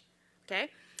damage. Okay,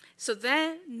 So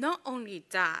then, not only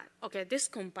that, okay, this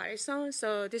comparison,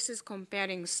 so this is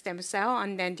comparing stem cell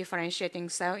and then differentiating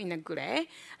cell in the gray,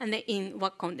 and then in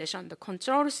what condition? The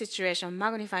control situation,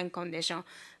 magnifying condition,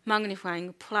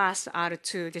 magnifying plus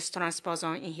R2, this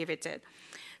transposon inhibited.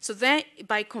 So then,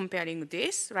 by comparing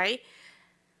this, right,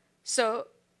 so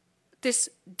this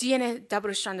DNA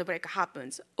double-strand break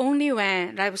happens only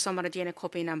when ribosomal DNA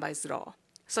copy number is low.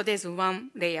 So there's one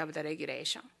layer of the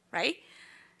regulation, right?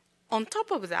 On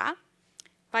top of that,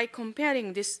 by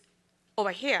comparing this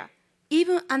over here,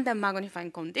 even under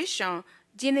magnifying condition,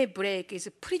 DNA break is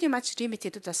pretty much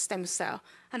limited to the stem cell,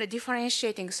 and the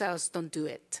differentiating cells don't do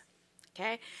it.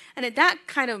 Okay? And that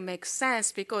kind of makes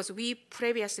sense because we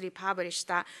previously published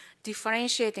that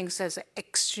differentiating cells are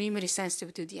extremely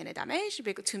sensitive to DNA damage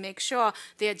to make sure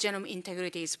their genome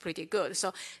integrity is pretty good.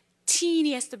 So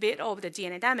teeniest bit of the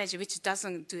DNA damage, which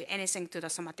doesn't do anything to the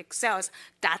somatic cells,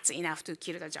 that's enough to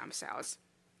kill the germ cells.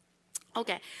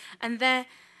 Okay, and then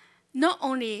not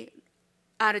only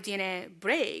rDNA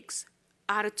breaks,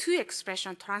 R2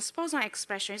 expression, transposon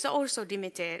expression is also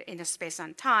limited in the space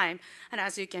and time. And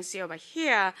as you can see over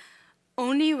here,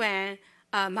 only when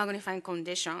magnifying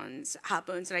conditions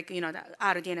happens, like, the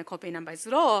rDNA copy number is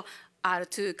low,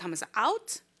 R2 comes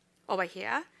out over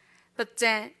here, but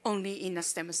then only in the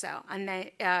stem cell. And then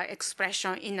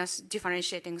expression in a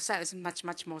differentiating cell is much,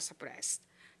 much more suppressed.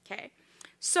 Okay,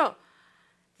 so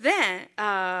then,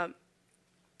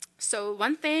 so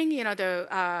one thing,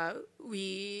 the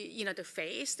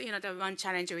one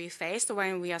challenge we faced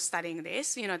when we are studying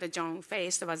this, the John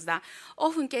faced was that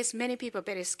often case many people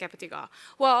very skeptical.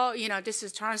 Well, this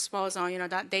is transposon,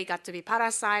 that they got to be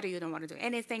parasite, you don't want to do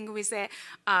anything with it.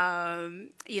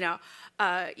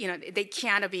 They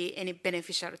can't be any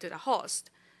beneficial to the host.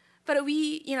 But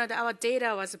our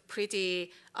data was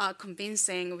pretty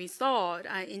convincing, we thought,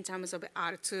 in terms of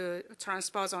R2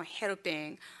 transposon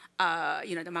helping,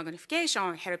 the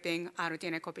magnification, helping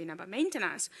rDNA copy number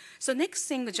maintenance. So next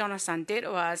thing Jonathan did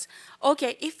was,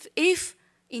 okay, if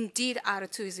indeed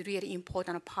R2 is a really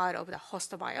important part of the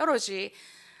host biology,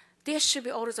 there should be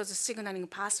all those signaling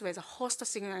pathways, host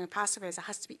signaling pathways that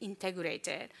has to be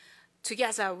integrated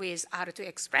together with R2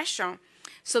 expression.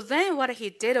 So then what he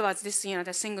did was this,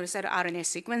 the single cell RNA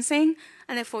sequencing.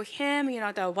 And then for him,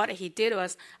 what he did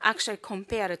was actually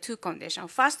compare the two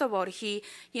conditions. First of all, he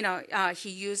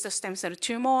used the stem cell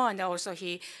tumor, and also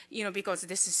because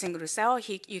this is single cell,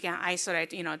 you can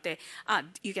isolate, you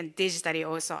can digitally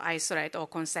also isolate or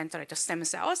concentrate the stem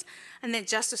cells. And then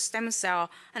just the stem cell,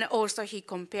 and also he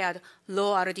compared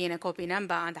low rDNA copy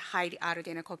number and high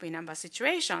rDNA copy number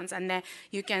situations. And then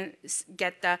you can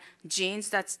get the genes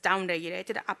that's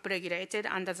downregulated, upregulated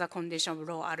under the condition of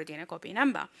low rDNA copy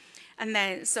number. And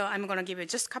then, so I'm going to give you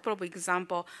just a couple of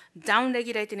examples.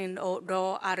 Downregulated in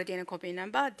low rDNA copy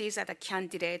number, these are the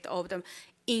candidates of the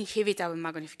inhibitor of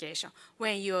magnification.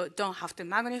 When you don't have to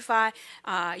magnify,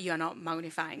 you are not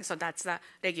magnifying. So that's the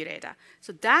regulator.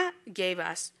 So that gave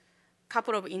us a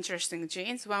couple of interesting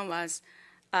genes. One was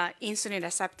insulin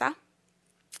receptor.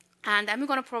 And I'm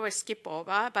going to probably skip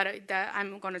over, but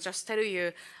I'm going to just tell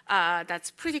you that's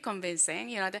pretty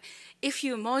convincing. That if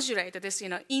you modulate this,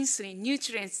 insulin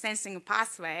nutrient sensing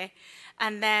pathway,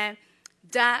 and then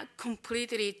that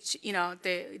completely,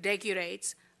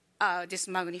 regulates this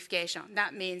magnification.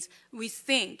 That means we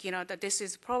think, that this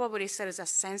is probably cells are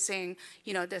sensing,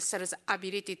 the cell's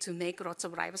ability to make lots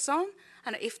of ribosome.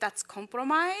 And if that's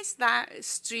compromised, that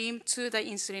stream to the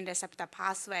insulin receptor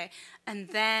pathway, and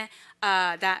then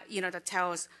that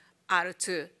tells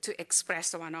R2 to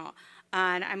express or not.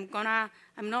 And I'm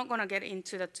not gonna get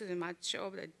into too much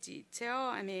of the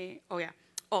detail.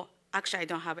 Actually, I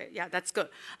don't have it. Yeah, that's good.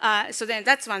 So then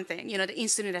that's one thing, the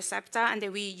insulin receptor, and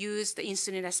then we use the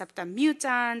insulin receptor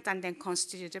mutant, and then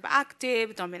constitutive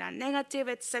active, dominant negative,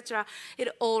 etc. It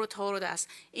all told us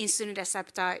insulin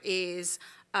receptor is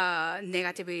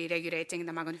negatively regulating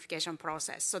the magnification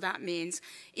process. So that means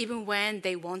even when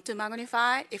they want to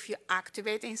magnify, if you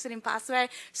activate the insulin pathway,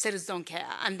 cells don't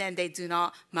care, and then they do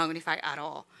not magnify at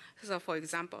all. So for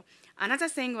example, another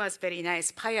thing was very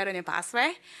nice, pRNA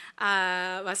pathway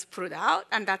was pulled out,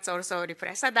 and that's also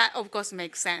repressed. That, of course,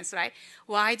 makes sense, right?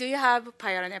 Why do you have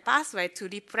pRNA pathway? To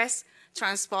repress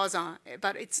transposon.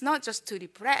 But it's not just to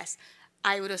repress.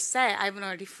 I would say, I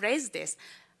want to rephrase this,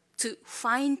 to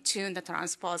fine-tune the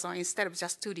transposon instead of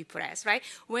just to repress, right?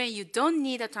 When you don't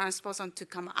need a transposon to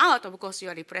come out, of course, you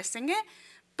are repressing it.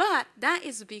 But that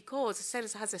is because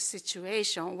cells has a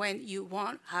situation when you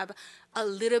want to have a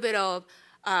little bit of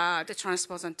the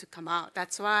transposon to come out.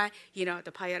 That's why, the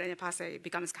pRNA pathway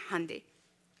becomes handy.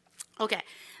 Okay,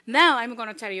 now I'm going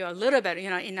to tell you a little bit,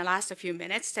 in the last few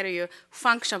minutes, tell you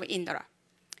function of indra,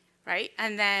 right?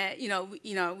 And then,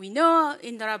 we know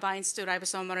indra binds to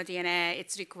ribosomal DNA.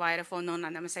 It's required for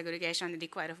non-random segregation and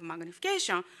required for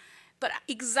magnification. But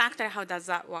exactly how does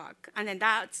that work? And then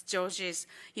that's George's,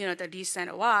 the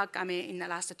recent work, in the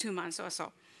last 2 months or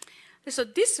so. So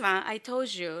this one, I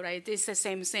told you, right, this is the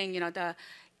same thing, the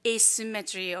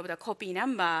asymmetry of the copy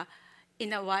number in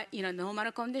the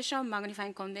normal condition,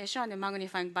 magnifying condition, and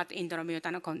magnifying but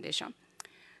intermutant condition.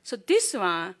 So this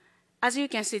one, as you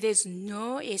can see, there's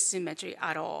no asymmetry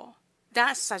at all.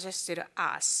 That suggested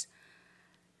us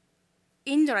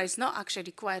indra is not actually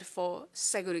required for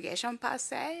segregation per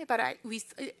se, but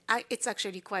it's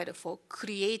actually required for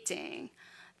creating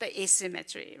the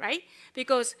asymmetry, right?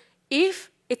 Because if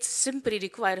it's simply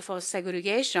required for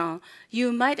segregation,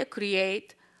 you might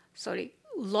create,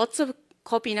 lots of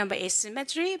copy number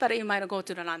asymmetry, but you might go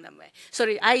to the random way.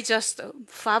 Sorry, I just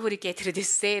fabricated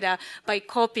this data by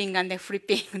copying and then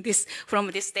flipping this from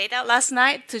this data last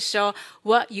night to show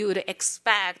what you would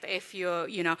expect if you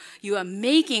are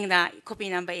making that copy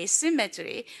number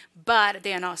asymmetry, but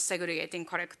they are not segregating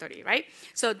correctly, right?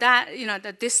 So that,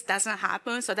 that this doesn't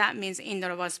happen. So that means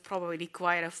indra was probably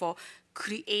required for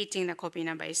creating the copy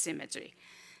number asymmetry.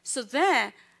 So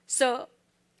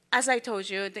as I told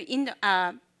you,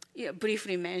 the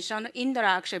briefly mentioned, indra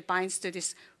actually binds to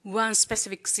this one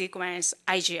specific sequence,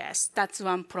 IGS. That's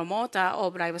one promoter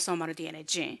of ribosomal DNA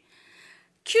gene.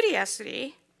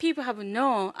 Curiously, people have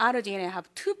known rDNA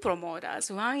have two promoters.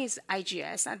 One is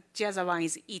IGS and the other one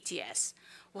is ETS.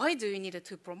 Why do you need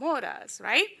two promoters,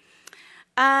 right?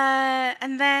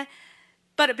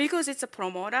 But because it's a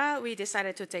promoter, we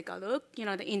decided to take a look.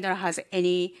 The indra has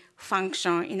any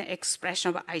function in the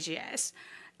expression of IGS.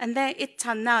 And then it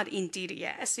turned out indeed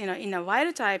yes. In a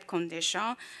wild type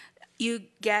condition, you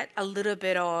get a little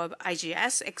bit of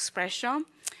IGS expression,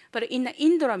 but in the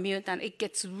indra mutant, it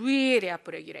gets really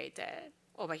upregulated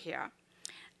over here.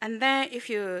 And then if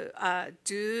you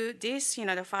do this,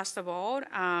 first of all,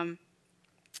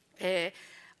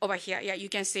 over here, you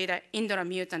can see that indra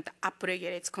mutant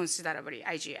upregulates considerably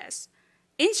IGS.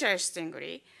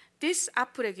 Interestingly, this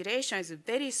upregulation is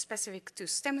very specific to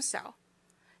stem cell.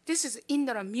 This is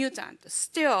indra mutant.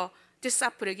 Still, this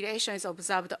upregulation is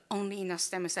observed only in a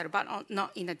stem cell, but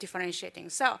not in a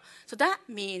differentiating cell. So that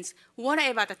means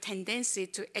whatever the tendency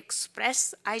to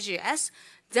express IGS,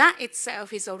 that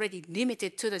itself is already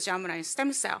limited to the germline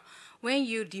stem cell. When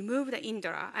you remove the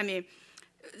indra,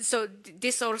 so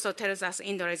this also tells us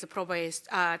indra is probably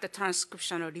the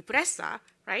transcriptional repressor,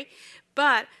 right?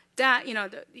 But that,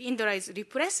 the indra is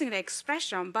repressing the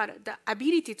expression, but the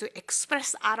ability to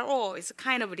express at all is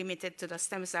kind of limited to the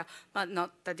stem cell, but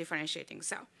not the differentiating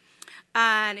cell.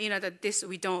 And, this,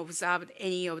 we don't observe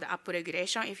any of the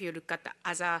upregulation if you look at the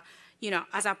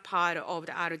other part of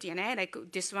the rDNA, like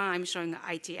this one I'm showing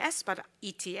ITS, but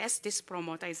ETS, this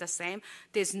promoter is the same.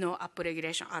 There's no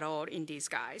upregulation at all in these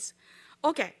guys.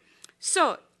 Okay,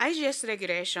 so IGS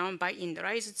regulation by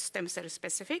indra is stem cell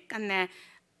specific, and then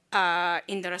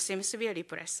indra seems to be a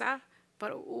repressor,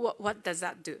 but what does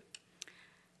that do?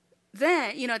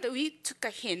 Then, we took a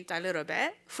hint a little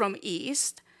bit from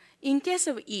yeast. In case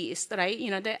of yeast, right,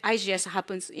 the IGS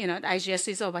happens, the IGS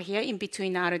is over here in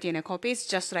between rDNA copies,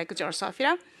 just like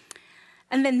Drosophila.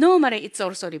 And then normally it's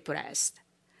also repressed.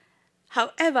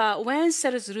 However, when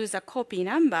cells lose a copy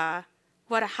number,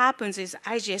 what happens is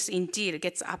IGS indeed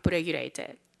gets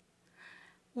upregulated.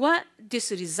 What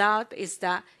this result is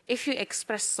that if you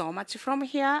express so much from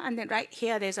here, and then right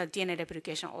here there's a DNA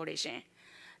replication origin,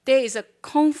 there is a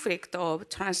conflict of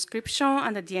transcription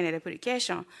and the DNA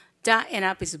replication that end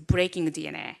up is breaking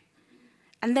DNA.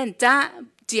 And then that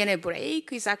DNA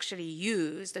break is actually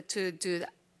used to do the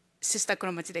sister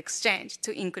chromatid exchange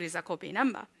to increase the copy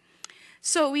number.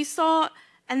 So we thought,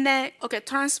 and then,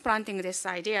 transplanting this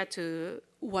idea to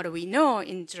what we know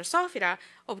in Drosophila,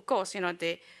 of course,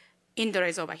 the indra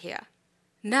is over here.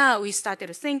 Now we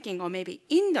started thinking, or maybe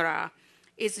indra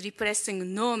is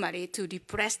repressing normally to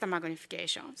repress the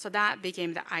magnification. So that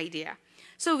became the idea.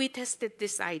 So we tested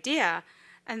this idea,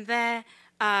 and then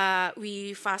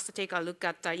we first take a look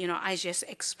at the IGS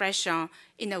expression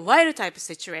in a wild type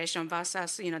situation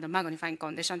versus the magnifying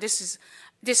condition. This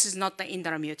is not the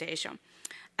indra mutation.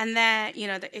 And then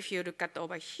if you look at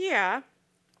over here,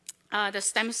 the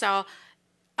stem cell,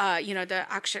 the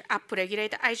actual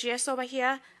upregulated IGS over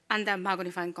here and the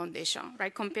magnifying condition,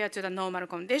 right? Compared to the normal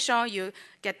condition, you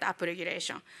get the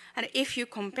upregulation. And if you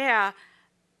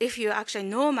actually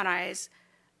normalize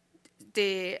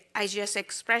the IGS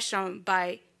expression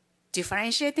by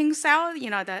differentiating cell,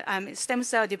 the stem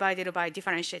cell divided by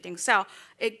differentiating cell,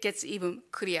 it gets even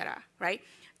clearer, right?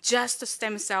 Just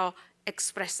stem cell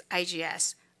express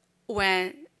IGS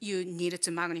when you need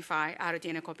to magnify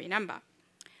rDNA copy number.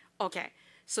 Okay,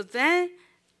 so then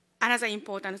another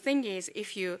important thing is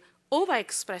if you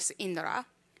overexpress INDRA,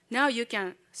 now you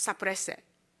can suppress it.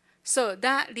 So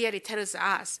that really tells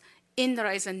us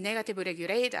INDRA is a negative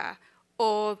regulator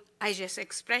of IGS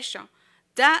expression.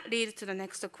 That leads to the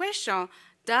next question,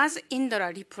 does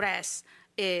INDRA repress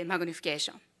a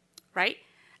magnification, right?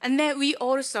 And then we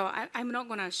also, I'm not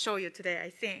going to show you today,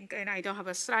 I think, and I don't have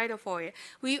a slide for it.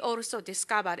 We also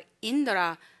discovered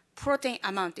INDRA protein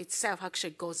amount itself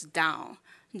actually goes down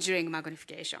during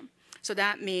magnification. So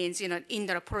that means,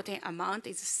 INDRA protein amount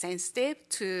is sensitive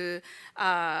to, the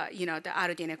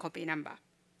rDNA copy number.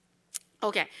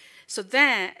 Okay, so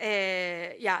then,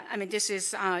 this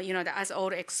is, as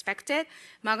all expected.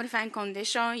 Magnifying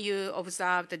condition, you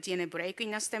observe the DNA break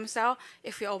in a stem cell.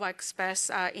 If you overexpress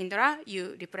INDRA,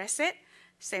 you repress it.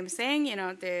 Same thing,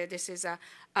 this is,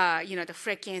 the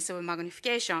frequency of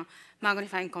magnification.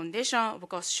 Magnifying condition, of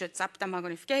course, shoots up the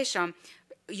magnification.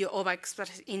 You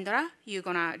overexpress INDRA, you're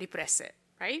gonna repress it,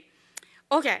 right?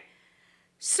 Okay.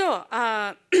 So,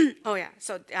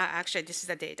 actually, this is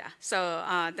the data. So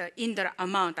the INDRA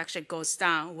amount actually goes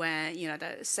down when,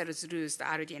 the cells lose the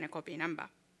rDNA copy number.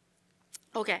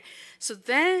 Okay, so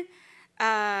then,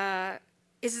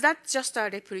 is that just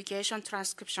a replication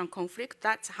transcription conflict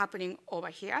that's happening over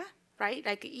here, right,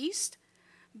 like east?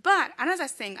 But another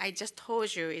thing I just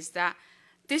told you is that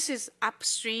this is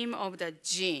upstream of the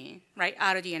gene, right,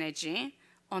 rDNA gene.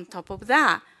 On top of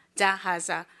that, that has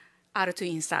a R2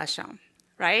 insertion.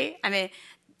 Right? Then,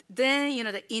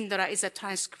 the INDRA is a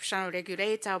transcriptional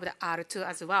regulator of the R2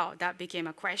 as well. That became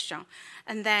a question.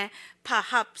 And then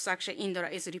perhaps actually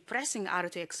INDRA is repressing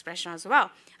R2 expression as well.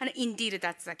 And indeed,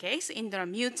 that's the case. INDRA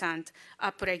mutant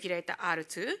upregulate the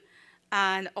R2.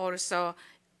 And also,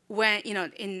 when,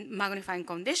 in magnifying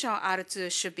condition,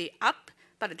 R2 should be up,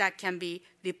 but that can be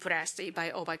repressed by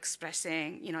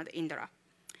overexpressing, the INDRA.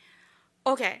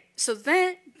 Okay, so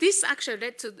then this actually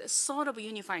led to the sort of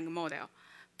unifying model.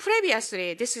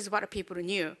 Previously, this is what people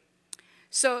knew.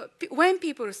 So when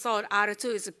people thought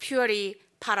R2 is a purely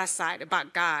parasite,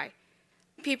 bad guy,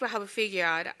 people have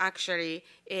figured actually,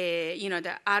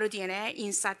 the rDNA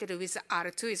inserted with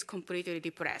R2 is completely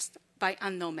repressed by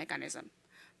unknown mechanism.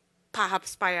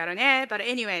 Perhaps by RNA, but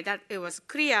anyway, that it was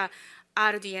clear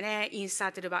rDNA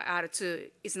inserted by R2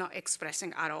 is not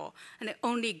expressing at all. And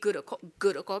only good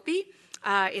copy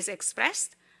is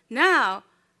expressed. Now,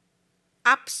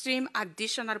 upstream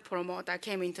additional promoter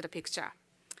came into the picture.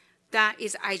 That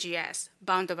is IGS,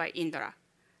 bound by INDRA.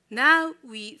 Now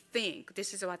we think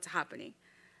this is what's happening.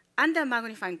 Under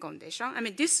magnifying condition,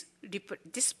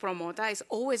 this promoter is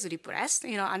always repressed,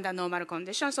 under normal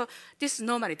conditions, so this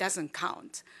normally doesn't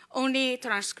count. Only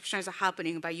transcription is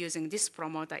happening by using this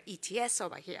promoter ETS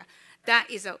over here. That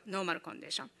is a normal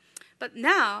condition. But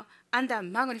now, under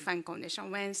magnifying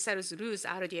condition, when cells lose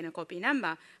rDNA copy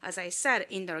number, as I said,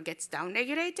 INDRA gets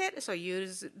downregulated, so you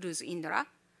lose INDRA.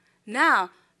 Now,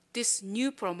 this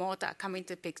new promoter come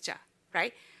into picture,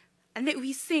 right? And then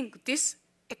we think this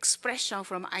expression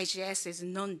from IGS is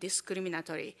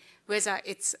non-discriminatory, whether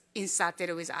it's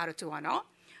inserted with R2 or not.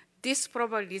 This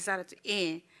probably results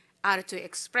in R2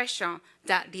 expression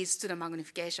that leads to the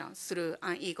magnification through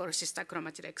unequal sister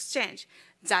chromatid exchange.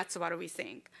 That's what we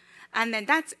think. And then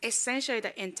that's essentially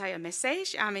the entire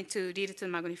message, to lead to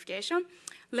magnification.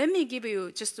 Let me give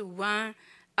you just one,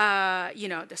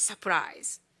 the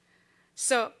surprise.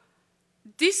 So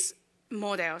this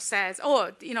model says,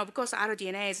 because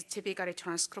rDNA is typically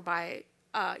transcribed by,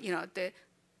 the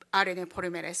RNA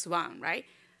polymerase 1, right?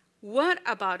 What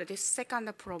about this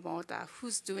second promoter?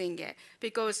 Who's doing it?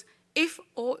 Because if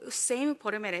all same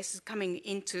polymerase is coming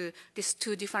into these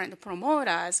two different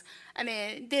promoters,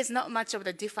 there's not much of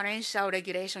the differential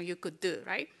regulation you could do,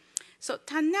 right? So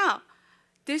turn out,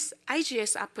 this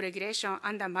IGS upregulation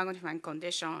under magnifying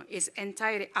condition is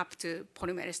entirely up to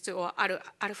polymerase 2 or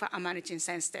alpha aminogen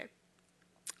sensitive.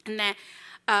 And then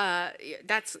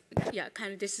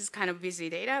this is kind of busy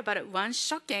data, but one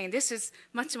shocking, this is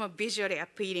much more visually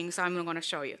appealing, so I'm not going to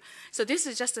show you. So this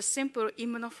is just a simple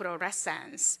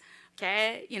immunofluorescence.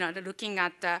 Okay, looking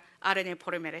at the RNA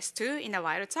polymerase 2 in the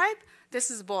wild type,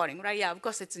 this is boring, right? Yeah, of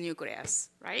course it's nucleus,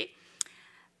 right?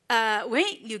 When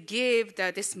you give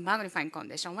this magnifying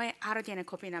condition, when RNA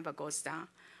copy number goes down,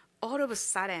 all of a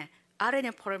sudden,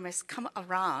 RNA polymerase come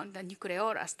around the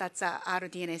nucleolus. That's a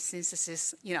rDNA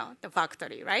synthesis, the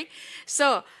factory, right?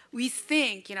 So we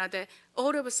think, that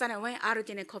all of a sudden when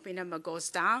rDNA copy number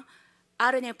goes down,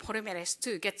 RNA polymerase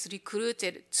II gets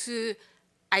recruited to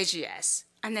IGS.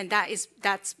 And then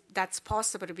that's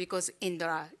possible because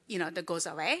Indra, that goes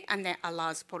away and then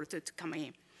allows POL2 to come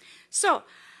in. So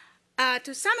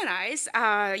to summarize,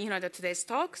 today's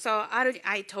talk, so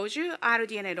I told you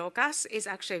rDNA locus is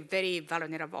actually very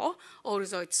vulnerable,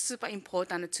 although it's super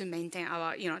important to maintain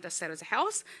our, the cell's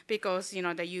health because,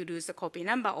 that you lose the copy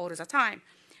number all the time.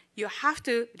 You have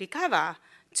to recover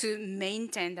to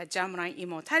maintain the germline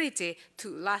immortality to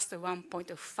last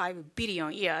 1.5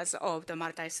 billion years of the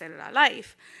multicellular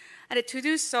life. And to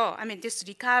do so, this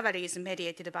recovery is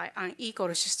mediated by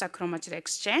unequal sister chromatid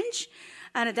exchange.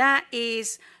 And that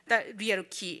is the real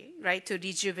key, right, to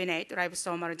rejuvenate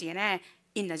ribosomal DNA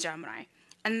in the germline.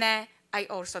 And then I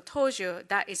also told you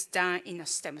that is done in a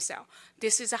stem cell.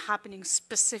 This is happening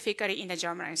specifically in the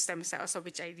germline stem cell, so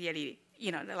which I really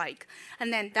like.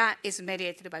 And then that is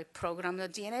mediated by programmed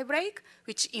DNA break,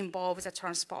 which involves a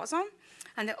transposon.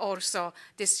 And then also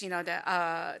this,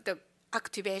 the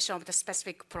activation of the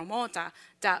specific promoter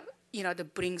that,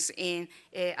 that brings in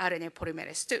RNA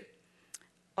polymerase II.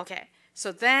 Okay,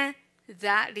 so then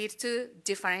that leads to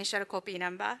differential copy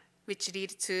number, which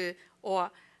leads to,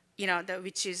 or,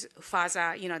 which is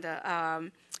further,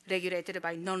 regulated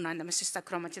by non-random sister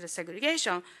chromatid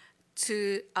segregation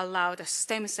to allow the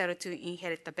stem cell to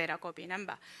inherit the beta copy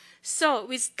number. So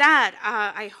with that,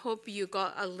 I hope you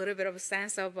got a little bit of a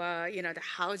sense of,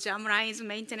 how germline is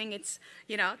maintaining its,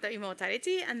 the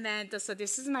immortality. And then, so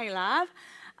this is my lab.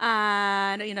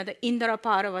 And, the Indra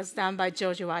part was done by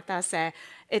George Watase.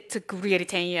 It took really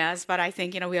 10 years, but I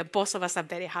think, both of us are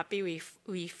very happy.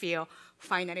 We feel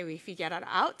finally we figured it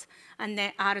out. And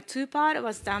then R2 part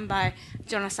was done by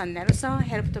Jonathan Nelson,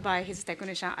 helped by his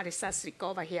technician, Alissa Srick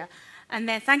over here. And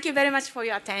then thank you very much for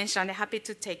your attention. I'm happy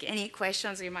to take any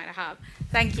questions you might have.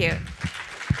 Thank you.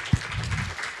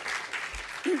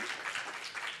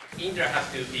 Indra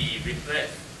has to be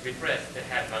repressed to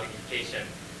have magnification.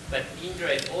 But Indra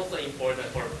is also important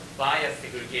for bias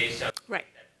segregation. Right.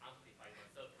 That amplifies one.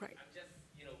 So right. I'm just,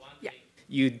 wondering.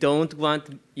 You don't want,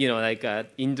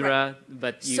 Indra, right.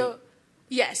 but you. So,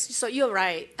 yes, so you're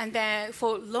right. And then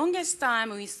for longest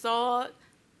time, we thought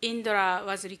Indra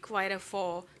was required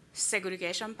for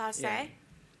segregation per se. Yeah.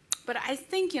 But I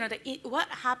think, what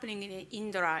happening in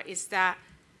Indra is that,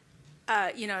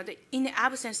 in the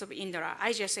absence of Indra,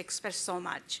 I just express so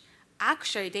much.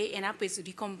 Actually, they end up with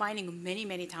recombining many,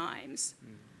 many times.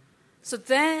 Mm. So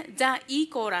then that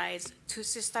equalizes to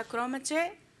sister chromatid,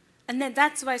 and then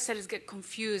that's why cells get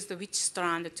confused which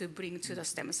strand to bring to the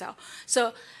stem cell.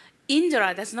 So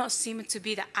Indra does not seem to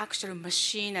be the actual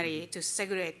machinery to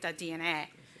segregate the DNA.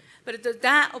 But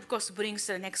that, of course, brings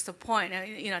to the next point,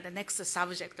 the next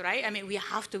subject, right? We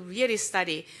have to really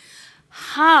study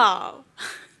how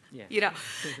yeah.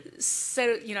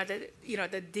 So,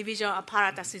 the division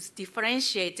apparatus is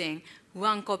differentiating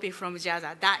one copy from the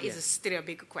other. That is still a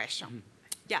big question. Mm-hmm.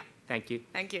 Yeah. Thank you.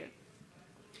 Thank you.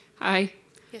 Hi.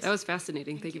 Yes. That was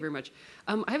fascinating. Thank you very much.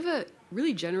 I have a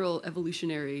really general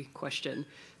evolutionary question.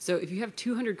 So if you have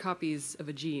 200 copies of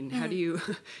a gene, how do you,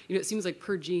 it seems like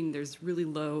per gene there's really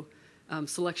low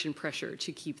selection pressure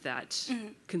to keep that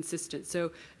consistent.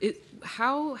 So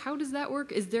how does that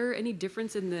work? Is there any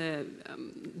difference in the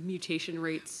mutation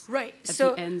rates at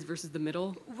the ends versus the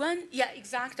middle? Yeah,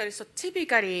 exactly. So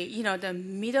typically, the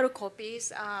middle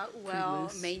copies are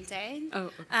well maintained. Oh,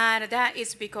 okay. And that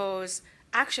is because,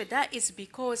 actually, that is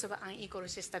because of unequal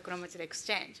sister chromatid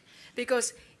exchange.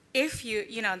 Because if you,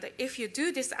 if you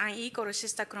do this unequal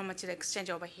sister chromatid exchange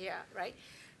over here, right,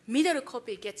 middle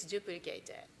copy gets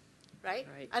duplicated. Right?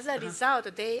 As a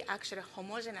result, they actually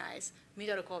homogenize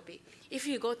middle copy. If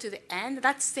you go to the end,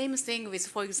 that's same thing with,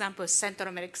 for example,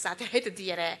 centromeric satellite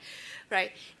DNA,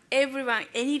 right?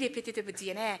 Any repetitive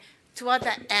DNA, toward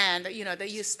the end,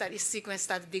 the study sequence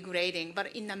starts degrading,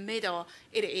 but in the middle,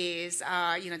 it is,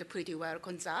 pretty well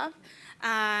conserved.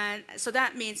 And so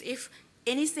that means if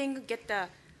anything get the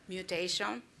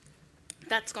mutation,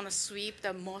 that's going to sweep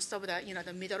the most of the,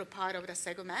 the middle part of the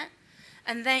segment.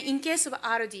 And then in case of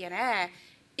rDNA,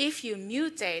 if you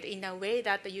mutate in a way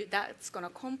that that's going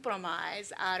to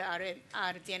compromise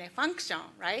rDNA function,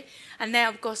 right? And then,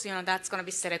 of course, that's going to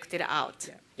be selected out.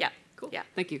 Yeah. Cool. Yeah.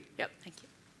 Thank you. Yep. Thank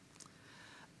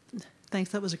you.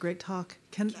 Thanks. That was a great talk.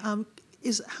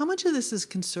 How much of this is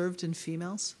conserved in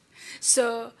females?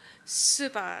 So,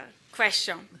 super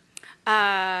question.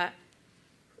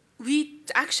 We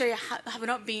actually have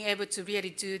not been able to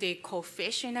really do the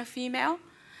coefficient in a female.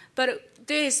 But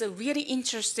there is a really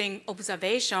interesting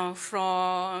observation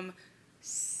from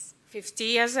 50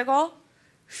 years ago.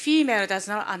 Female does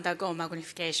not undergo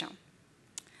magnification.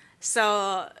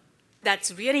 So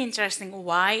that's really interesting.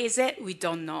 Why is it? We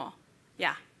don't know.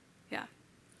 Yeah, yeah.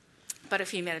 But a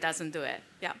female doesn't do it.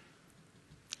 Yeah.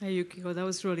 Hey, Yukiko, that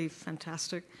was really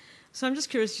fantastic. So I'm just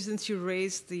curious, since you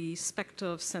raised the specter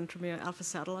of centromere alpha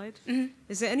satellite,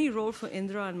 is there any role for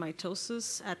Indra and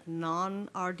mitosis at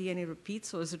non-rDNA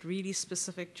repeats, or is it really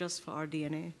specific just for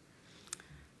rDNA?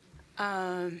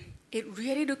 It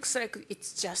really looks like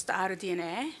it's just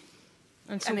rDNA.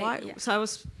 And so So I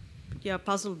was,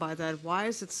 puzzled by that. Why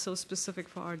is it so specific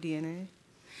for rDNA?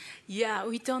 Yeah,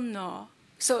 we don't know.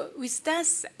 So with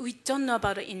this, we don't know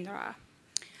about the Indra.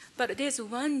 But there's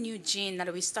one new gene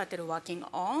that we started working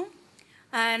on.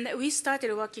 And we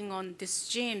started working on this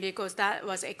gene because that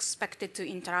was expected to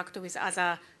interact with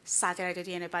other satellite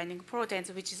DNA binding proteins,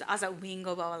 which is other wing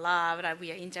of our lab that we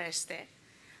are interested.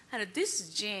 And this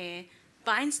gene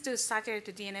binds to satellite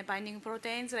DNA binding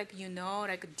proteins, like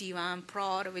like D1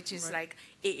 prot, which is like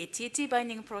AATT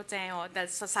binding protein, or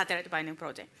that's a satellite binding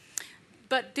protein.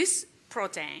 But this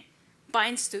protein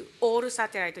binds to all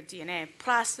satellite DNA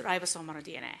plus ribosomal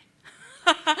DNA.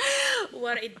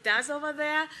 What it does over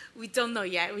there, we don't know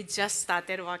yet. We just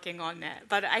started working on it.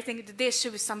 But I think there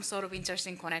should be some sort of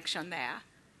interesting connection there.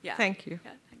 Yeah. Thank you.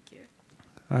 Yeah, thank you.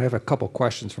 I have a couple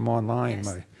questions from online. Yes.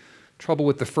 My trouble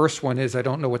with the first one is I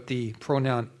don't know what the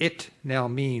pronoun it now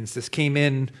means. This came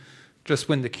in just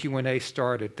when the Q&A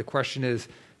started. The question is,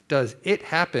 does it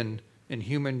happen in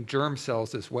human germ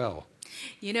cells as well?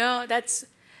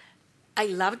 I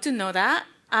love to know that.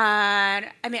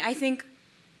 I think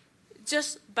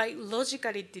just by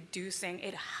logically deducing,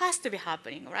 it has to be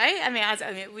happening, right?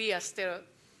 We are still,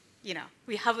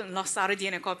 we haven't lost our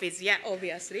DNA copies yet,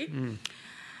 obviously.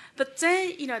 But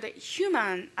then, the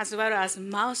human, as well as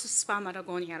mouse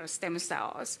spermatogonial stem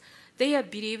cells, they are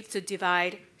believed to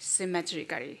divide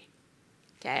symmetrically,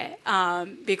 okay?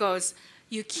 Because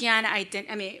you can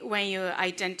when you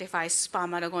identify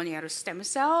spermatogonial stem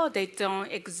cell, they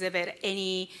don't exhibit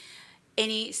any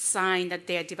sign that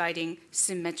they are dividing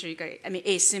symmetrically,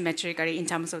 asymmetrically in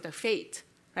terms of the fate,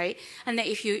 right? And then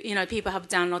if people have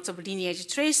done lots of lineage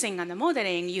tracing and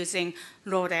modeling using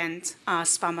rodent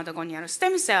spermatogonial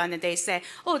stem cell, and they say,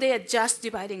 oh, they are just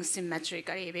dividing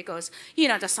symmetrically because,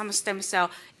 some stem cell,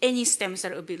 any stem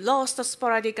cell will be lost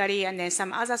sporadically, and then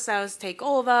some other cells take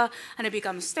over and it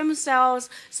becomes stem cells.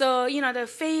 So, the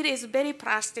fate is very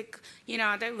plastic,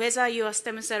 whether you are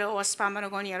stem cell or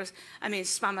spermatogonia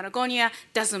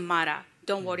doesn't matter.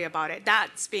 Don't worry about it.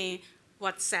 That's been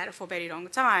what's said for a very long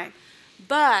time.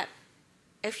 But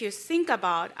if you think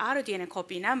about rDNA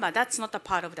copy number, that's not a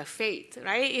part of the fate,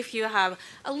 right? If you have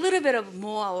a little bit of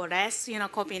more or less,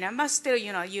 copy number, still,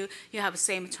 you have the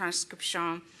same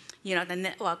transcription, the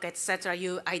network, etc.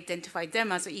 You identify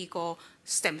them as equal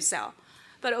stem cell.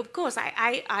 But of course,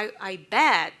 I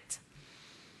bet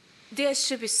there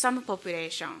should be some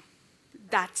population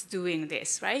that's doing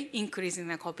this, right? Increasing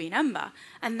the copy number.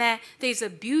 And then there's a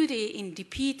beauty in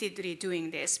repeatedly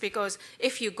doing this, because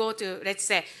if you go to, let's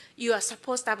say, you are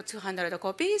supposed to have 200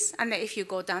 copies, and then if you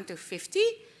go down to 50,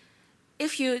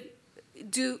 if you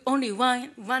do only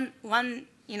one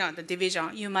the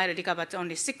division, you might recover to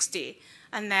only 60,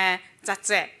 and then that's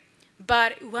it.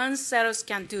 But once cells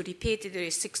can do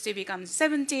repeatedly, 60 becomes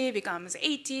 70, becomes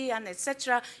 80, and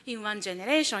etc. In one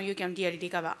generation, you can really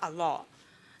recover a lot.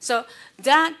 So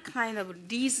that kind of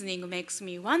reasoning makes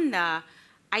me wonder,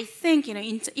 I think,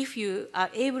 if you are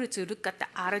able to look at the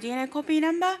rDNA copy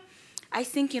number, I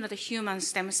think, the human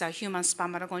stem cell, human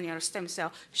spermatogonial stem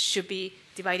cell should be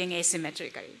dividing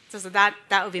asymmetrically. So that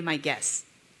would be my guess.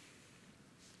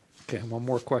 Okay, one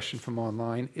more question from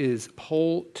online. Is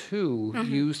POL2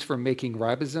 used for making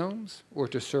ribosomes or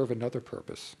to serve another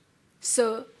purpose?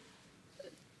 So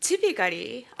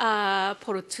typically,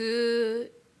 POL2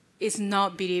 is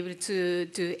not believed to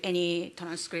do any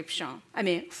transcription,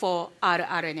 for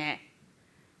rRNA,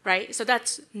 right? So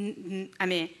that's been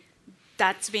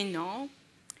known.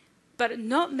 But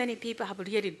not many people have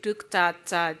really looked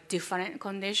at different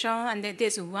conditions. And then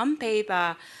there's one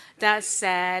paper that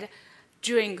said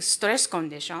during stress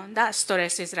condition, that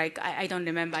stress is like, I don't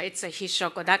remember, it's a heat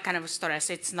shock or that kind of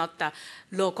stress. It's not the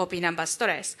low copy number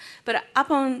stress. But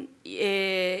upon,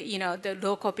 the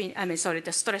low copy,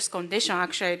 the stress condition,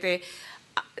 actually, the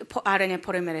RNA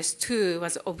polymerase 2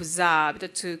 was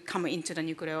observed to come into the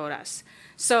nucleolus.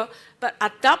 So, but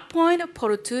at that point,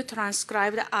 POL2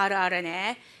 transcribed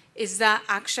rRNA, is that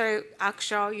actual,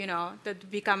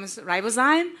 that becomes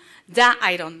ribozyme? That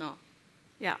I don't know.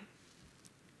 Yeah.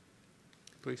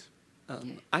 Please.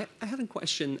 I have a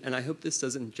question, and I hope this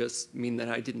doesn't just mean that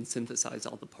I didn't synthesize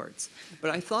all the parts.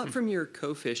 But I thought from your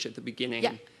co-fish at the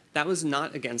beginning, that was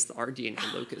not against the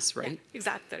rDNA locus, right? Yeah,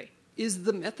 exactly. Is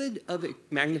the method of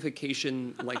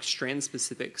magnification like strand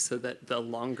specific so that the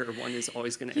longer one is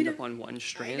always going to end up on one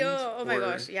strand? I know. Oh my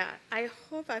gosh, yeah. I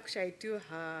hope actually I do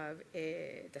have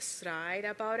the slide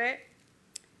about it.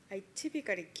 I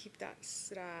typically keep that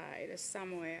slide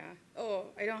somewhere. Oh,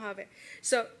 I don't have it.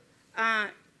 So,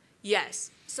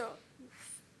 yes. So,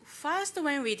 first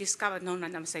when we discovered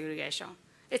non-random segregation,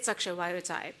 it's actually wild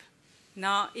type,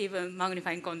 not even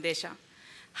magnifying condition.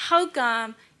 How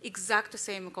come exact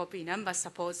same copy number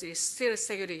supposedly still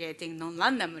segregating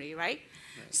non-randomly, right?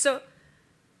 So,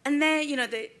 and then,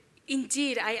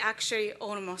 indeed, I actually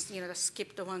almost,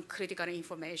 skipped one critical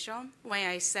information when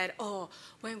I said, oh,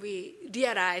 when we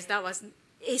realized that was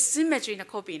asymmetry in the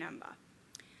copy number.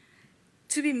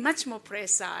 To be much more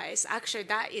precise, actually,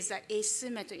 that is an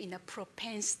asymmetry in the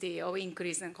propensity of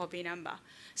increasing copy number.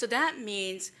 So that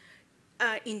means,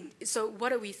 so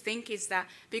what we think is that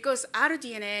because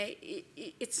rDNA,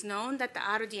 it's known that the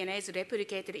rDNA is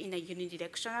replicated in a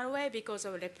unidirectional way because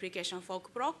of replication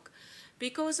fork block.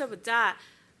 Because of that,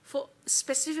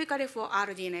 specifically for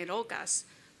rDNA locus,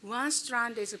 one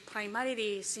strand is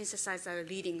primarily synthesized as a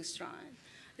leading strand.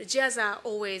 The Gs are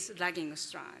always lagging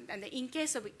strand. And in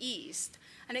case of yeast,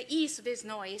 and the yeast, there's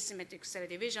no asymmetric cell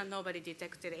division. Nobody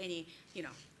detected any,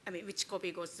 which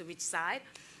copy goes to which side.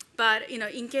 But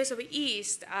in case of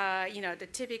yeast, the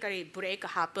typically break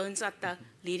happens at the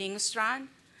leading strand.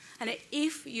 And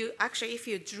if you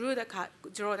draw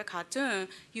the cartoon,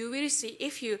 you will see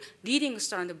if your leading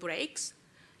strand breaks,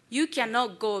 you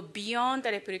cannot go beyond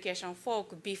the replication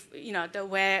fork,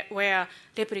 where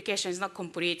replication is not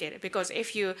completed. Because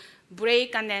if you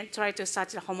break and then try to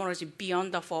search the homology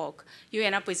beyond the fork, you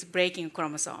end up with breaking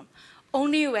chromosome.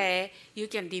 Only way you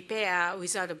can repair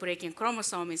without breaking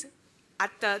chromosome is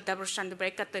at the double strand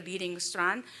break at the leading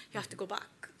strand, you have to go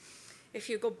back. If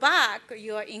you go back,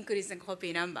 you are increasing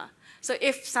copy number. So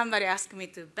if somebody asks me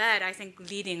to bet, I think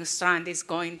leading strand is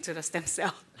going to the stem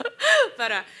cell.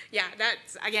 But yeah,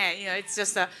 that's, again, it's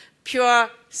just a pure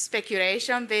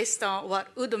speculation based on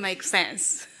what would make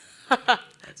sense.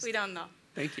 We don't know.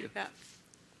 Thank you. Yeah.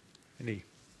 Any?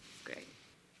 Great.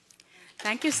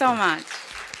 Thank you so much.